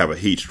want you to have a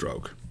heat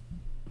stroke.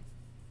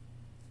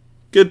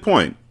 Good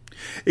point.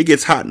 It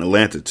gets hot in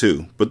Atlanta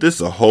too, but this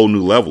is a whole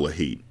new level of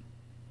heat.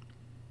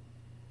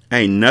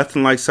 Ain't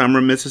nothing like summer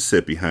in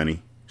Mississippi,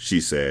 honey,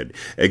 she said,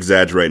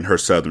 exaggerating her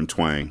southern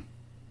twang.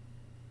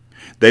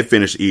 They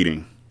finished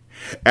eating.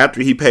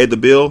 After he paid the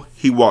bill,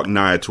 he walked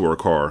Naya to her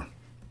car.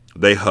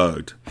 They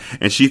hugged,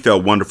 and she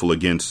felt wonderful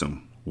against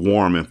him,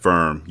 warm and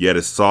firm, yet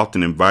as soft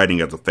and inviting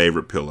as a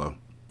favorite pillow.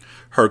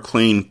 Her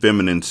clean,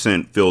 feminine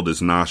scent filled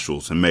his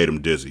nostrils and made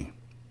him dizzy.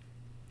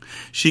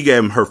 She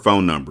gave him her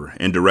phone number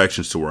and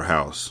directions to her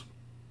house.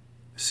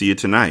 See you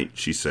tonight,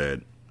 she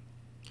said.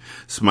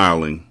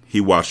 Smiling, he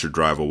watched her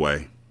drive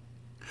away.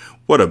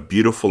 What a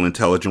beautiful,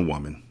 intelligent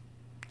woman.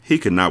 He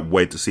could not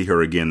wait to see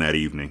her again that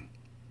evening.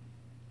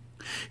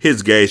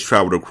 His gaze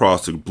traveled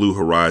across the blue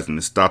horizon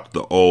and stopped at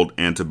the old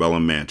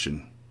antebellum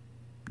mansion,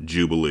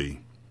 Jubilee.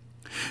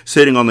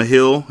 Sitting on the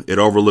hill, it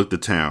overlooked the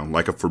town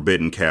like a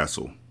forbidden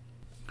castle.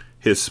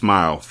 His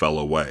smile fell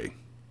away.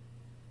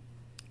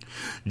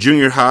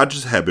 Junior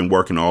Hodges had been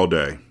working all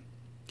day.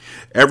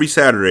 Every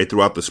Saturday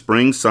throughout the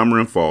spring, summer,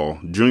 and fall,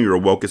 Junior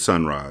awoke at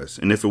sunrise,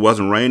 and if it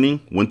wasn't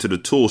raining, went to the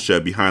tool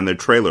shed behind their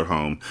trailer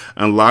home,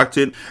 unlocked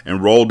it,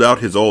 and rolled out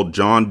his old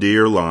John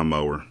Deere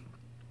lawnmower.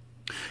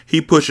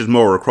 He pushed his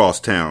mower across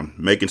town,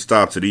 making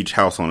stops at each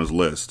house on his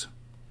list.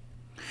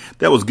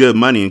 That was good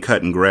money in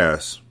cutting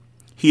grass.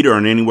 He'd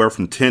earn anywhere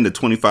from $10 to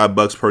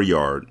 $25 per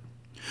yard.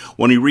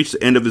 When he reached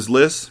the end of his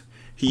list,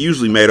 he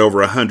usually made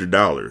over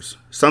 $100,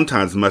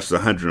 sometimes as much as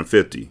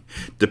 $150,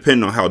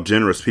 depending on how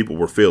generous people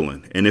were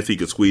feeling and if he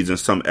could squeeze in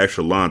some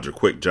extra lunch or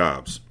quick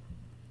jobs.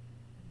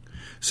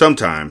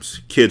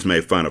 Sometimes, kids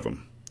made fun of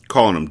him,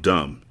 calling him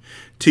dumb,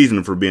 teasing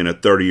him for being a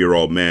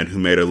 30-year-old man who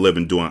made a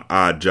living doing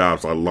odd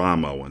jobs like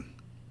lawn mowing.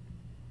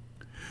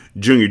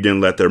 Junior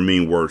didn't let their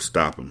mean words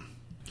stop him.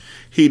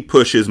 He'd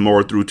push his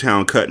mower through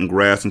town cutting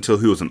grass until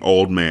he was an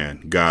old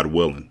man, God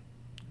willing.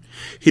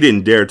 He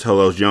didn't dare tell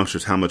those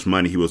youngsters how much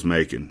money he was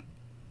making.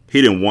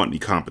 He didn't want any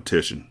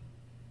competition.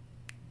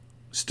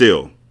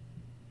 Still,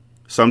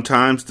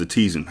 sometimes the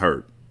teasing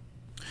hurt.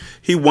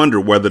 He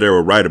wondered whether they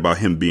were right about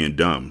him being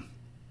dumb.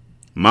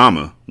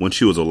 Mama, when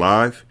she was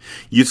alive,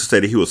 used to say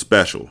that he was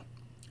special,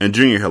 and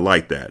Junior had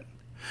liked that.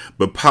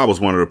 But Pa was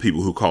one of the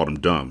people who called him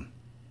dumb.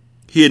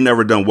 He had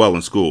never done well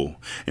in school,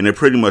 and had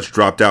pretty much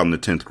dropped out in the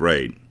 10th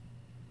grade.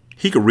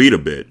 He could read a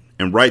bit,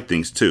 and write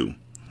things too,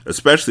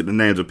 especially the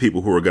names of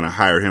people who were going to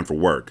hire him for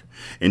work,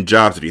 and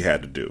jobs that he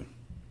had to do.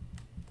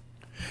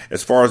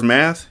 As far as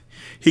math,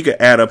 he could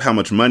add up how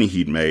much money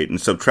he'd made and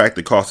subtract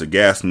the cost of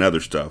gas and other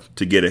stuff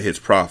to get at his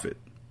profit.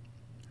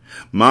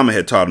 Mama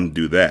had taught him to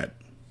do that.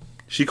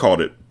 She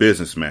called it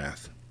business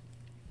math.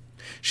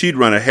 She'd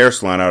run a hair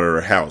salon out of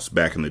her house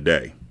back in the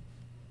day.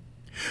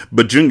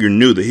 But Junior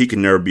knew that he could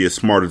never be as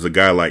smart as a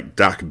guy like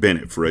Doc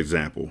Bennett, for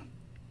example.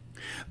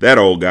 That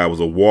old guy was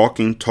a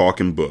walking,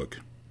 talking book.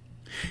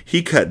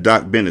 He cut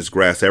Doc Bennett's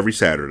grass every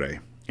Saturday,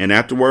 and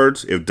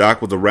afterwards, if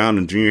Doc was around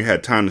and Junior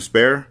had time to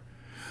spare,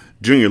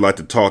 Junior liked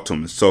to talk to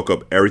him and soak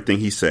up everything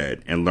he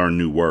said and learn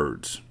new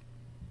words.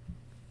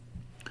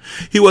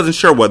 He wasn't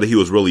sure whether he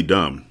was really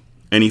dumb,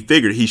 and he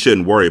figured he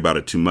shouldn't worry about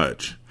it too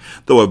much,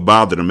 though it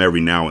bothered him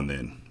every now and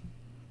then.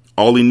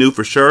 All he knew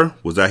for sure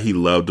was that he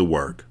loved to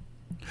work.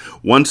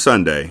 One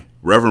Sunday,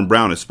 Reverend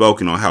Brown had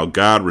spoken on how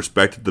God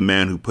respected the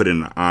man who put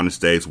in an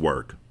honest day's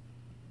work.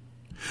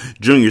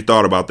 Junior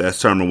thought about that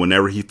sermon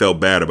whenever he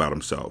felt bad about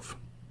himself.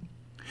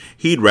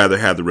 He'd rather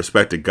have the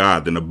respect of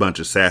God than a bunch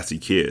of sassy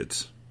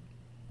kids.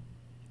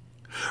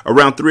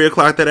 Around 3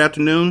 o'clock that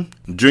afternoon,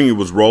 Junior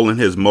was rolling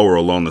his mower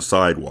along the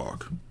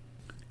sidewalk.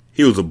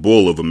 He was a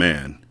bull of a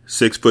man,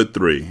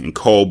 6'3" and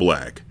coal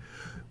black,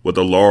 with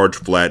a large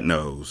flat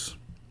nose.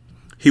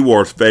 He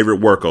wore his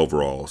favorite work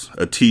overalls,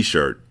 a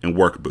t-shirt, and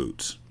work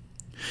boots.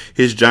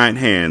 His giant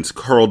hands,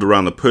 curled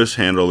around the push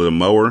handle of the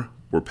mower,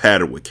 were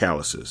padded with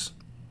calluses.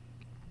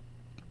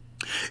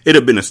 It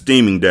had been a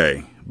steaming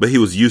day, but he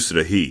was used to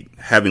the heat,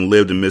 having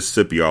lived in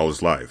Mississippi all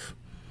his life.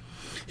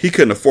 He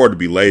couldn't afford to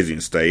be lazy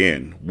and stay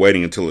in,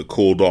 waiting until it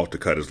cooled off to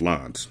cut his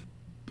lawns.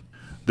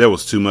 There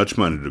was too much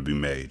money to be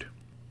made.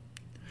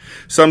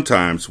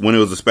 Sometimes, when it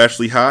was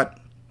especially hot,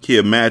 he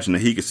imagined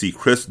that he could see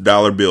crisp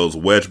dollar bills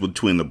wedged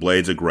between the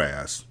blades of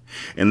grass,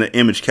 and the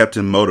image kept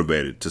him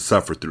motivated to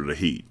suffer through the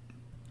heat.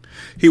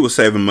 He was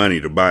saving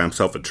money to buy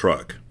himself a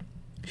truck.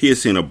 He had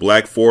seen a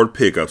black Ford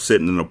pickup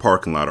sitting in the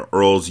parking lot of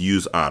Earl's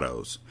Used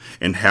Autos,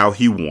 and how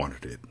he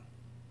wanted it.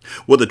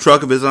 With a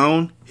truck of his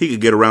own, he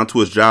could get around to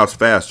his jobs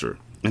faster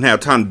and have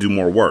time to do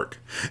more work,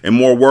 and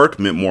more work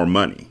meant more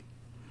money.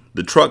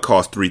 The truck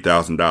cost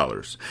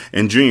 $3,000,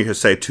 and Junior had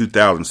saved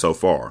 $2,000 so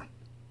far.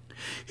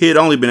 He had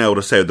only been able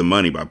to save the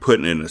money by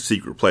putting it in a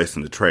secret place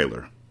in the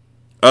trailer.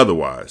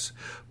 Otherwise,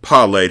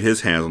 Pa laid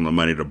his hands on the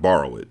money to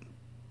borrow it.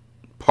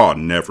 Pa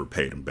never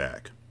paid him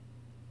back.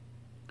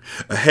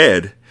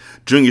 Ahead,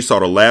 Junior saw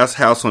the last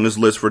house on his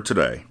list for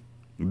today,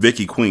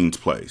 Vicky Queen's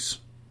place.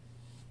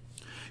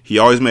 He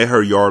always made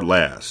her yard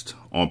last,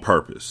 on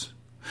purpose.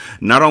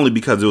 Not only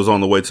because it was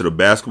on the way to the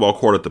basketball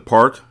court at the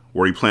park,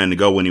 where he planned to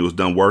go when he was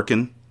done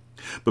working,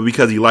 but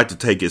because he liked to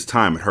take his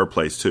time at her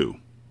place too.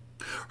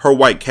 Her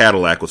white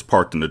Cadillac was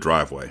parked in the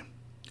driveway.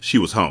 She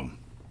was home.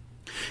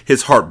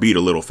 His heart beat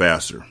a little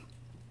faster.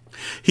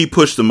 He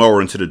pushed the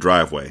mower into the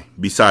driveway,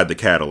 beside the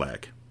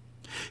Cadillac.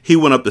 He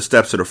went up the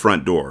steps to the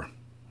front door.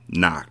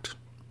 Knocked.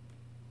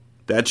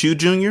 "That you,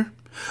 Junior?"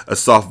 a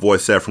soft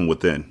voice said from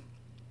within.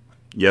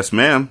 "Yes,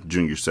 ma'am,"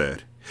 Junior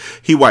said.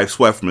 He wiped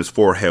sweat from his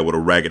forehead with a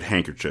ragged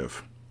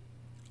handkerchief.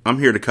 "I'm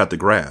here to cut the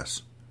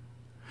grass."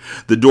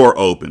 The door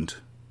opened.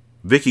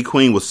 Vicky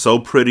Queen was so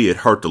pretty it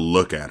hurt to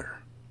look at her.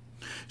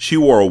 She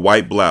wore a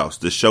white blouse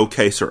to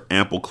showcase her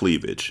ample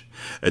cleavage,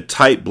 a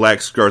tight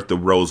black skirt that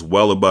rose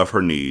well above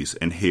her knees,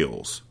 and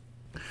heels.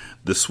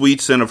 The sweet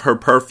scent of her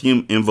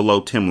perfume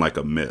enveloped him like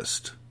a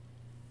mist.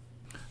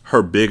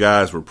 Her big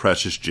eyes were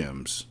precious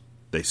gems.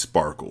 They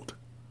sparkled.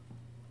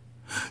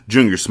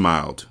 Junior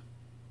smiled.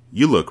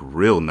 "You look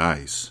real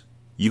nice.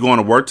 You going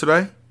to work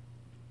today?"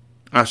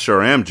 "I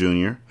sure am,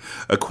 Junior.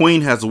 A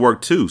queen has to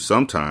work too,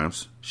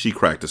 sometimes." She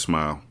cracked a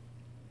smile.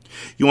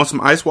 "You want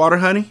some ice water,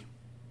 honey?"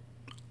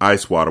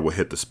 Ice water would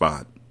hit the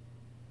spot.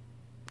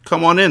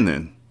 "Come on in,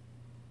 then."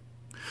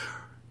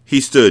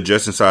 He stood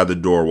just inside the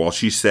door while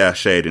she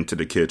sashayed into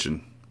the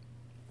kitchen.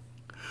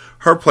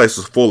 Her place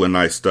was full of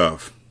nice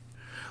stuff.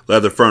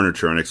 Leather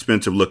furniture and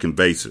expensive-looking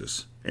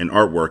vases, and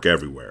artwork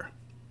everywhere.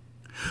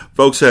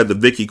 Folks said that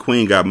Vicky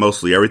Queen got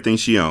mostly everything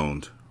she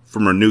owned,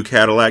 from her new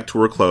Cadillac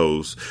to her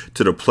clothes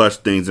to the plush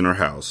things in her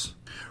house,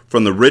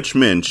 from the rich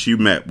men she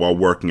met while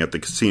working at the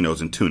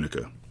casinos in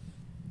Tunica.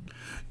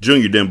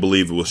 Junior didn't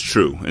believe it was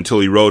true until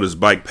he rode his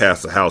bike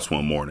past the house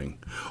one morning,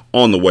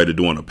 on the way to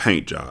doing a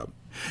paint job,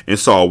 and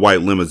saw a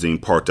white limousine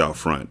parked out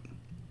front.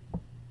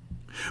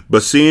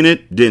 But seeing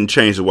it didn't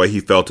change the way he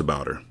felt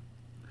about her.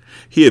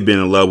 He had been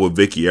in love with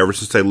Vicky ever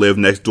since they lived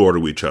next door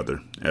to each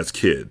other, as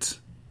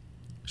kids.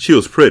 She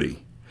was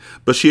pretty,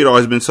 but she had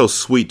always been so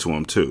sweet to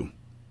him, too.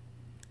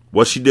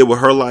 What she did with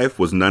her life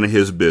was none of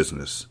his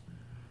business.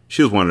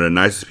 She was one of the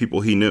nicest people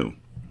he knew.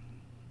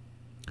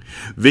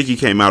 Vicky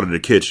came out of the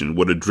kitchen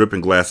with a dripping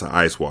glass of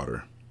ice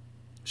water.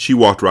 She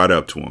walked right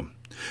up to him,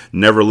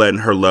 never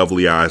letting her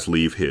lovely eyes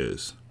leave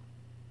his.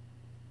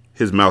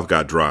 His mouth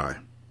got dry.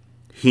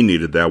 He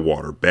needed that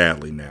water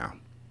badly now.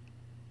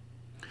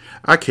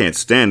 "I can't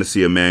stand to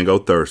see a man go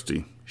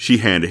thirsty." She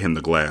handed him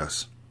the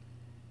glass.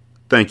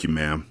 "Thank you,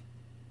 ma'am."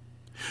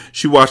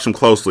 She watched him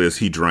closely as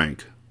he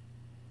drank.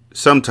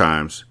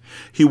 Sometimes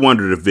he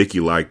wondered if Vicky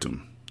liked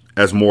him,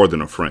 as more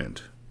than a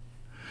friend.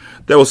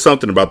 There was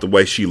something about the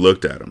way she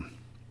looked at him.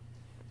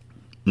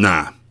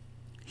 Nah,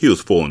 he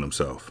was fooling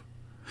himself.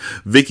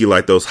 Vicky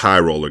liked those high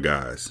roller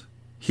guys.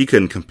 He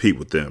couldn't compete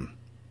with them.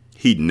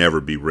 He'd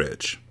never be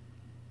rich.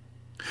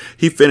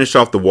 He finished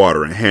off the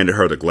water and handed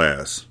her the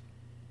glass.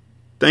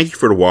 Thank you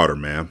for the water,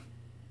 ma'am.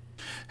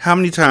 How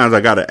many times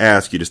I gotta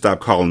ask you to stop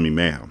calling me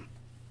ma'am?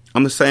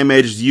 I'm the same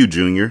age as you,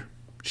 Junior.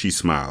 She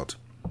smiled.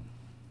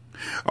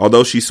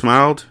 Although she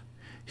smiled,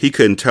 he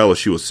couldn't tell if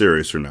she was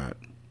serious or not.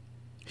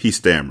 He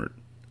stammered.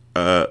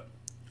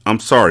 I'm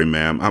sorry,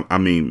 ma'am. I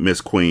mean,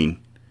 Miss Queen.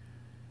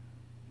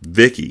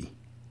 Vicky,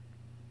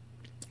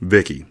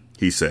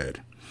 he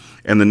said,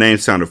 and the name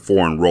sounded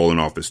foreign rolling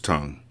off his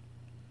tongue.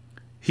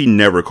 He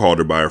never called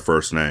her by her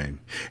first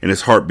name, and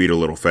his heart beat a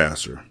little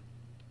faster.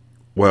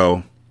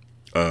 Well,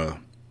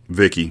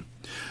 Vicky,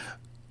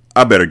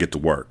 I better get to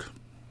work.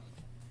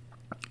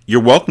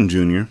 You're welcome,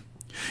 Junior.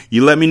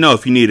 You let me know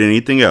if you need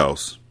anything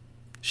else.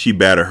 She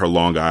batted her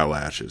long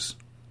eyelashes.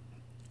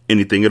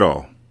 Anything at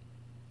all?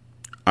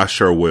 I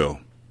sure will.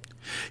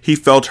 He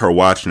felt her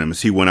watching him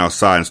as he went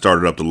outside and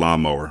started up the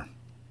lawnmower.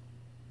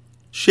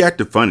 She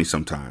acted funny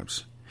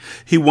sometimes.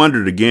 He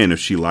wondered again if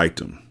she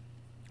liked him.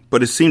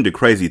 But it seemed a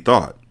crazy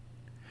thought.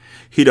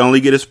 He'd only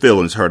get his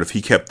feelings hurt if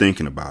he kept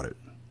thinking about it.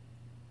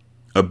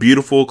 A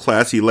beautiful,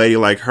 classy lady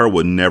like her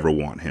would never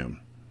want him.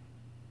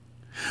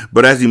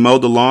 But as he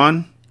mowed the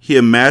lawn, he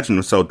imagined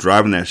himself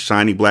driving that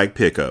shiny black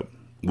pickup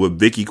with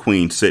Vicky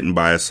Queen sitting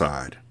by his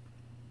side.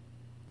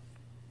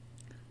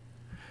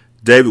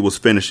 David was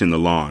finishing the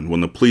lawn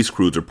when the police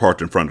cruiser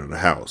parked in front of the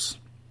house.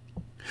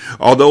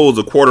 Although it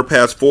was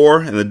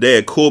 4:15 and the day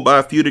had cooled by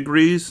a few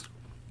degrees,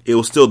 it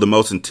was still the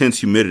most intense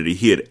humidity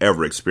he had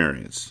ever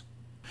experienced.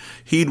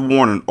 He'd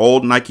worn an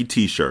old Nike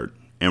t-shirt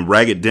and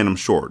ragged denim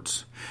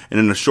shorts, and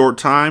in a short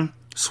time,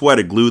 sweat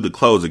had glued the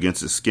clothes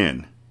against his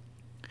skin.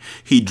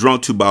 He'd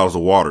drunk 2 bottles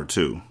of water,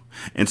 too,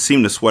 and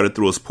seemed to sweat it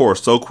through his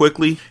pores so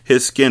quickly,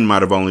 his skin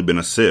might have only been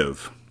a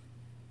sieve.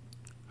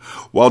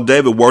 While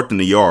David worked in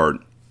the yard,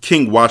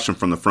 King watched him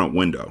from the front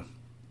window.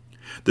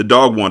 The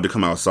dog wanted to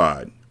come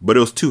outside, but it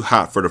was too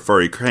hot for the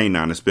furry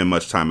canine to spend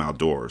much time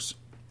outdoors.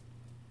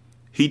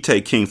 He'd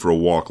take King for a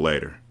walk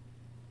later.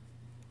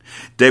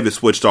 David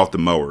switched off the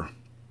mower.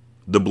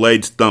 The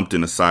blades thumped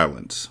into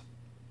silence.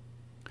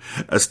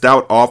 A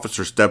stout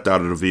officer stepped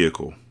out of the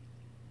vehicle.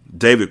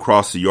 David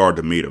crossed the yard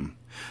to meet him,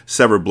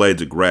 severed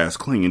blades of grass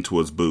clinging to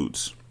his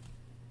boots.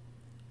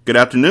 Good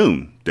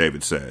afternoon,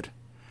 David said.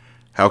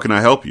 How can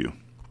I help you?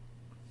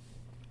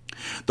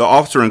 The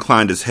officer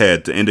inclined his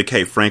head to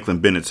indicate Franklin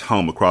Bennett's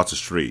home across the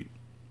street.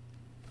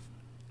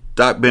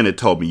 Doc Bennett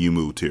told me you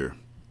moved here.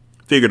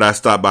 Figured I'd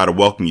stop by to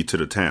welcome you to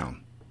the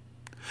town.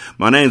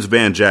 My name's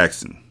Van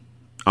Jackson.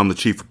 I'm the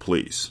chief of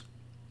police.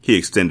 He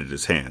extended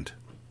his hand.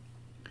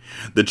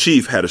 The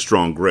chief had a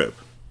strong grip.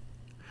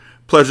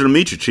 Pleasure to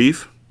meet you,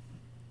 Chief.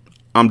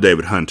 I'm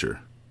David Hunter,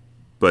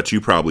 but you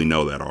probably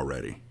know that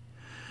already.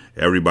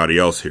 Everybody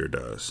else here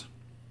does.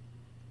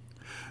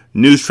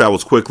 News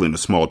travels quickly in a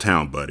small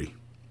town, buddy.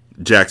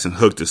 Jackson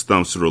hooked his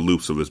thumbs through the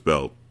loops of his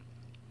belt.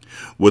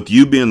 With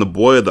you being the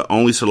boy of the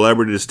only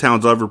celebrity this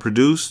town's ever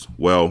produced,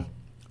 well,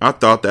 I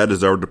thought that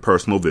deserved a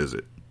personal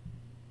visit.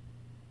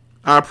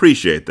 I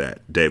appreciate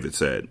that, David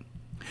said.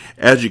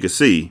 As you can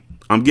see,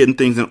 I'm getting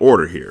things in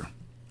order here.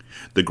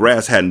 The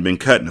grass hadn't been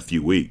cut in a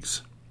few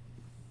weeks.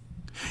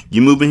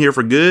 You moving here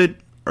for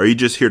good, or are you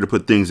just here to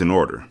put things in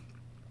order?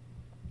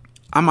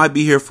 I might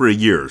be here for a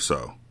year or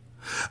so.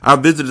 I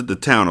visited the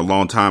town a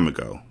long time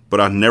ago,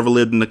 but I've never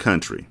lived in the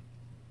country.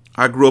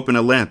 I grew up in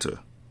Atlanta.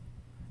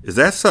 Is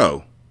that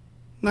so?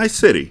 Nice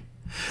city.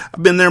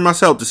 I've been there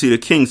myself to see the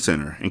King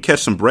Center and catch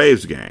some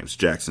Braves games,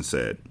 Jackson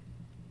said.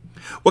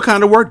 What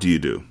kind of work do you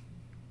do?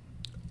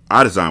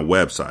 I design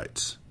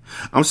websites.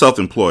 I'm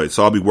self-employed,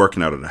 so I'll be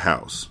working out of the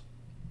house.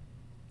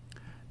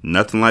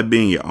 Nothing like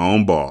being your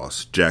own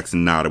boss,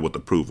 Jackson nodded with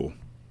approval.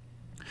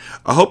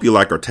 I hope you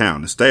like our town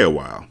and stay a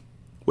while.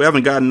 We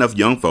haven't got enough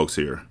young folks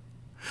here.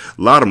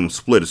 A lot of them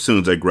split as soon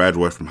as they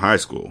graduate from high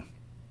school.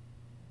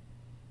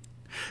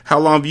 How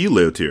long have you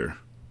lived here?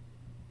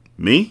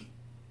 Me?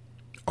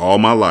 All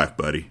my life,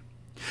 buddy.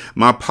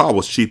 My pa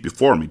was chief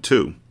before me,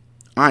 too.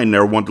 I ain't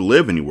never wanted to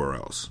live anywhere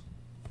else.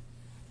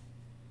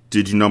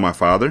 Did you know my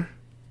father?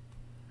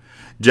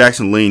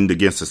 Jackson leaned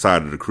against the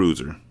side of the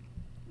cruiser.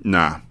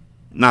 Nah,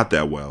 not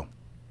that well.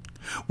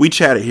 We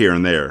chatted here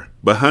and there,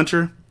 but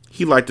Hunter,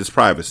 he liked his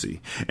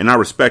privacy, and I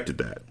respected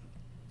that.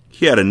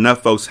 He had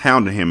enough folks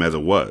hounding him as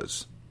it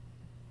was.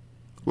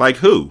 Like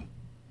who?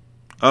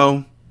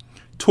 Oh,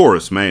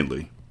 tourists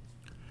mainly.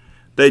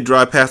 They'd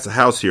drive past the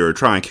house here or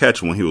try and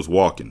catch him when he was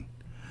walking.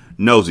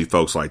 Nosy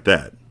folks like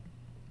that.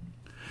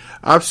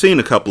 I've seen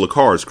a couple of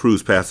cars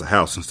cruise past the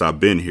house since I've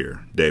been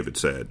here, David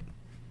said.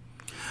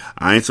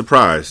 I ain't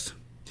surprised.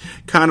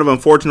 Kind of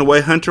unfortunate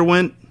way Hunter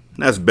went,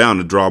 that's bound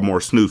to draw more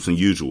snoops than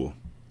usual.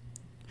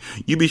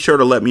 You be sure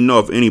to let me know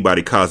if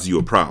anybody causes you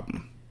a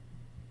problem.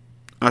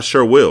 I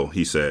sure will,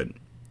 he said.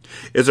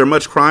 Is there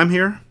much crime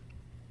here?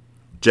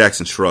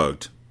 Jackson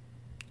shrugged.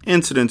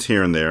 Incidents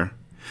here and there.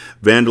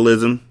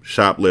 Vandalism,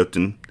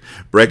 shoplifting,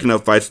 breaking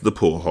up fights at the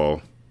pool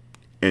hall,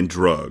 and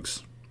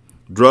drugs.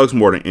 Drugs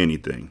more than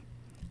anything.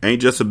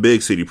 Ain't just a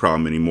big city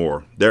problem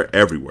anymore. They're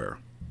everywhere.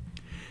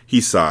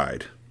 He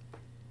sighed.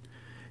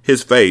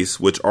 His face,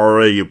 which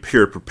already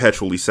appeared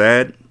perpetually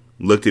sad,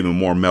 looked even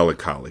more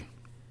melancholy.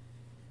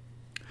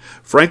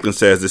 Franklin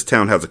says this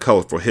town has a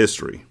colorful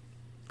history.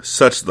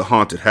 Such the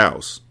haunted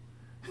house.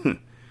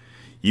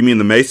 You mean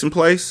the Mason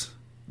place?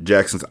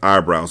 Jackson's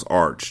eyebrows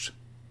arched.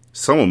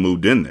 Someone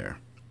moved in there.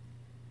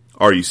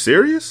 Are you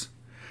serious?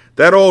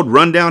 That old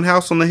rundown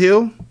house on the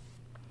hill?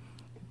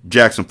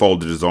 Jackson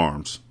folded his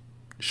arms.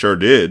 Sure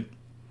did.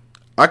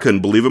 I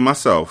couldn't believe it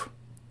myself.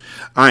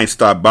 I ain't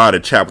stopped by to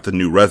chat with the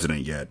new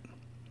resident yet.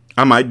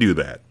 I might do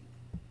that.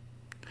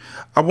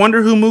 I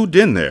wonder who moved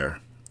in there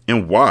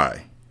and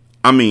why.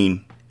 I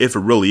mean, if it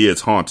really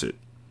is haunted.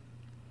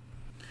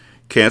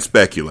 Can't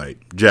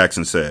speculate,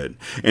 Jackson said,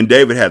 and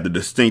David had the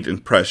distinct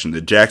impression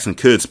that Jackson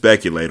could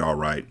speculate all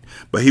right,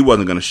 but he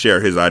wasn't going to share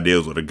his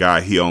ideas with a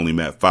guy he only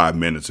met 5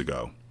 minutes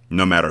ago,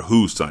 no matter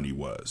whose son he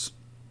was.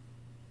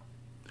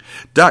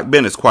 Doc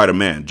Bennett's quite a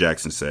man,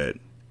 Jackson said,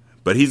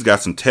 but he's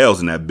got some tales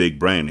in that big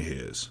brain of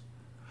his.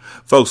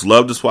 Folks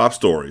love to swap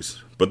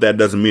stories, but that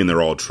doesn't mean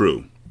they're all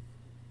true.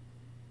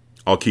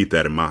 I'll keep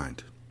that in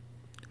mind.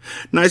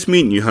 Nice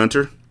meeting you,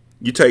 Hunter.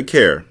 You take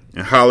care,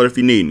 and holler if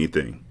you need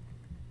anything.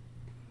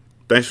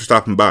 Thanks for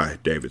stopping by,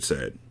 David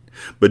said,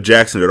 but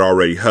Jackson had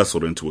already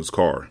hustled into his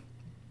car.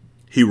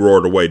 He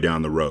roared away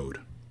down the road.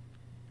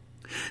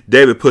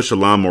 David pushed a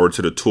lawnmower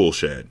to the tool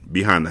shed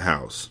behind the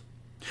house.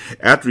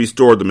 After he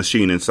stored the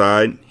machine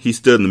inside, he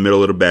stood in the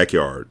middle of the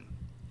backyard.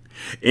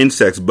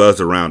 Insects buzzed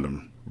around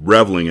him,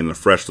 reveling in the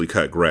freshly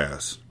cut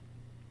grass.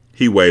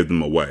 He waved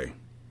them away.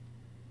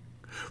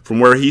 From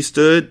where he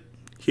stood,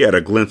 he had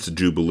a glimpse of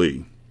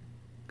Jubilee.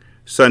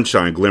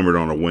 Sunshine glimmered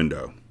on a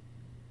window.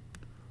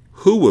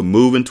 Who would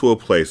move into a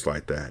place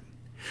like that?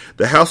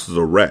 The house was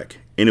a wreck,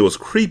 and it was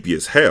creepy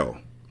as hell.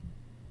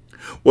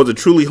 Was it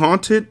truly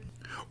haunted,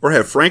 or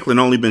had Franklin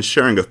only been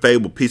sharing a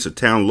fabled piece of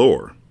town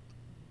lore?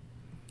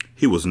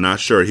 He was not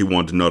sure he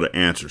wanted to know the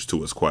answers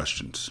to his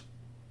questions.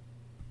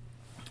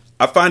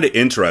 I find it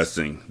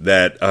interesting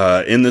that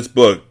in this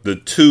book, the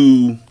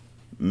two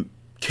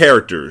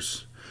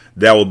characters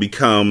that will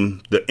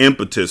become the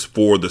impetus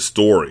for the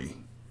story,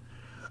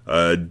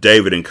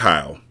 David and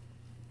Kyle,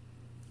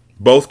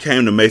 both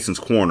came to Mason's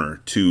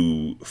Corner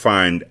to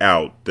find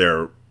out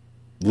their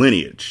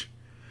lineage,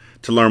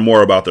 to learn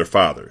more about their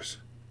fathers.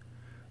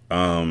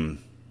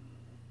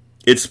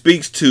 It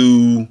speaks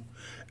to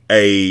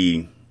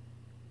a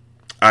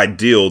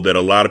ideal that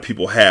a lot of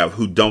people have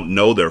who don't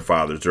know their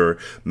fathers, or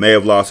may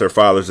have lost their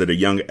fathers at a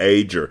young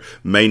age, or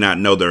may not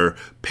know their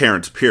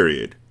parents,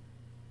 period,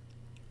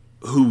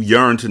 who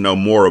yearn to know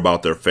more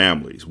about their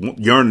families,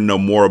 yearn to know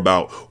more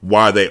about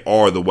why they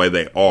are the way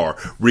they are,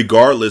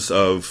 regardless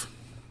of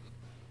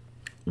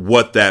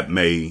what that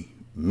may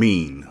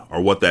mean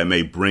or what that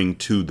may bring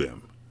to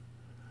them.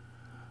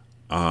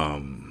 I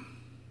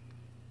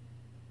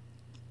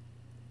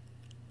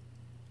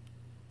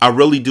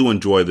really do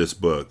enjoy this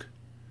book,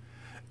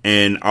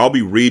 and I'll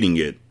be reading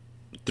it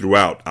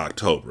throughout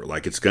October.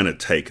 Like, it's going to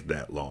take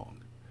that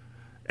long.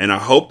 And I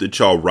hope that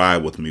y'all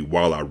ride with me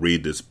while I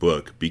read this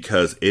book,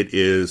 because it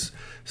is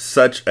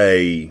such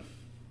a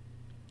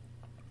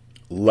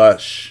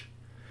lush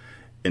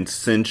and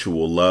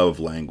sensual love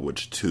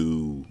language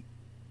to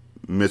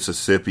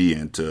Mississippi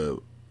and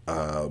to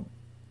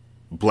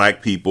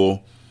black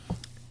people,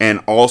 and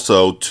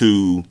also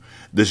to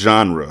the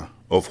genre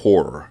of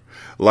horror.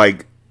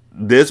 Like,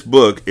 this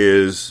book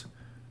is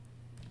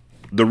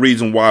the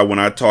reason why when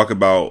I talk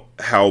about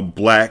how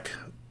black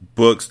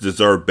books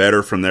deserve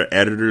better from their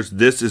editors,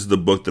 this is the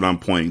book that I'm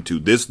pointing to.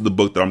 This is the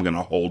book that I'm going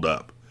to hold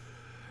up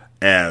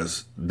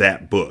as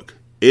that book.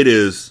 It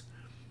is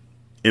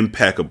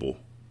impeccable.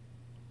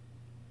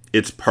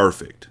 It's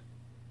perfect.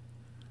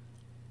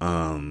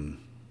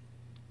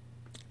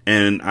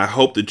 And I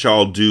hope that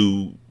y'all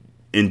do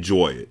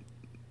enjoy it,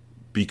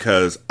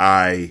 because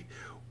I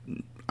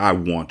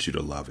want you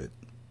to love it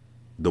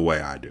the way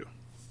I do.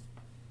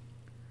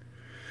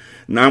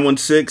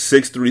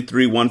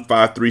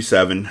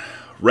 916-633-1537,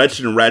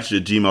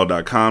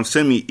 wretchedandratchet@gmail.com.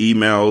 Send me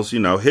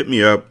emails, hit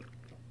me up.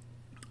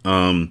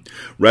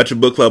 Ratchet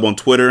Book Club on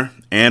Twitter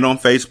and on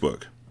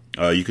Facebook.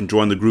 You can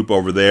join the group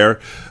over there.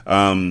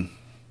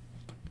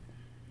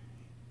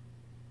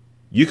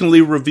 You can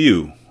leave a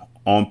review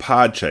on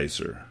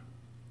Podchaser,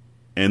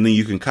 and then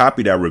you can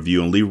copy that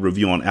review and leave a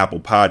review on Apple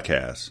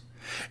Podcasts,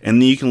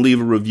 and then you can leave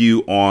a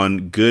review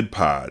on Good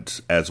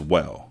Pods as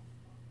well.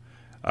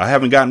 I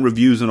haven't gotten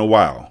reviews in a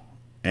while,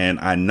 and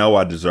I know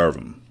I deserve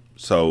them,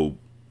 so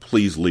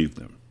please leave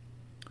them.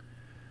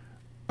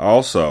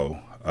 Also,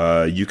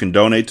 you can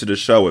donate to the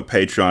show at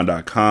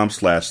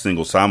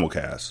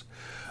patreon.com/singlesimulcast,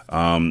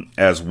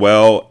 as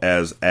well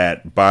as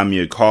at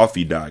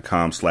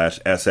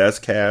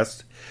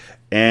buymeacoffee.com/sscast.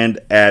 And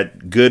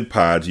at Good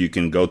Pods, you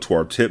can go to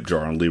our tip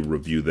jar and leave a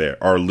review there,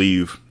 or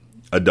leave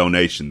a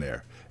donation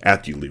there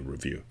after you leave a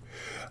review.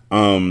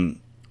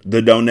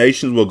 The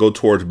donations will go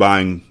towards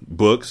buying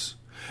books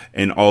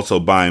and also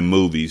buying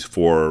movies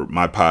for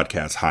my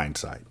podcast,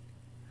 Hindsight.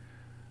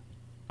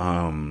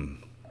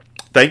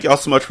 Thank y'all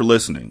so much for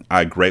listening.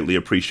 I greatly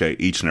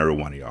appreciate each and every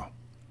one of y'all.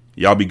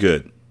 Y'all be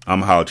good. I'm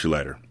going to holler at you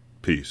later.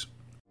 Peace.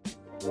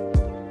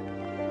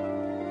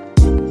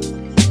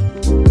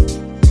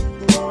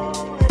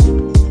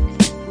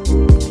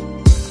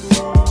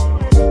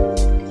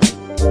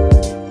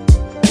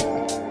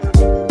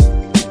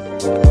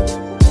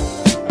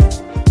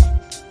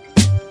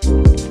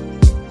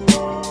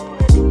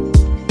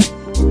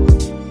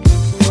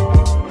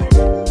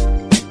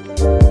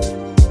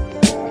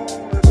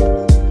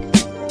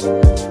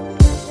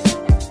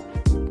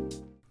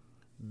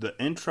 The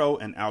intro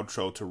and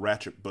outro to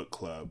Ratchet Book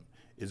Club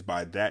is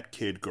by That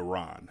Kid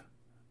Garan,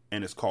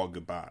 and it's called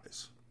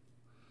Goodbyes.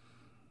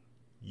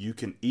 You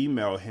can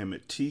email him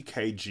at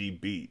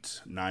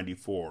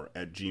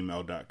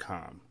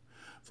tkgbeats94@gmail.com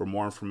for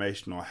more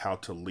information on how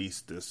to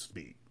lease this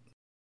beat.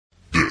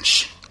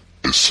 This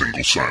is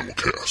Single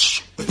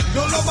Simulcast.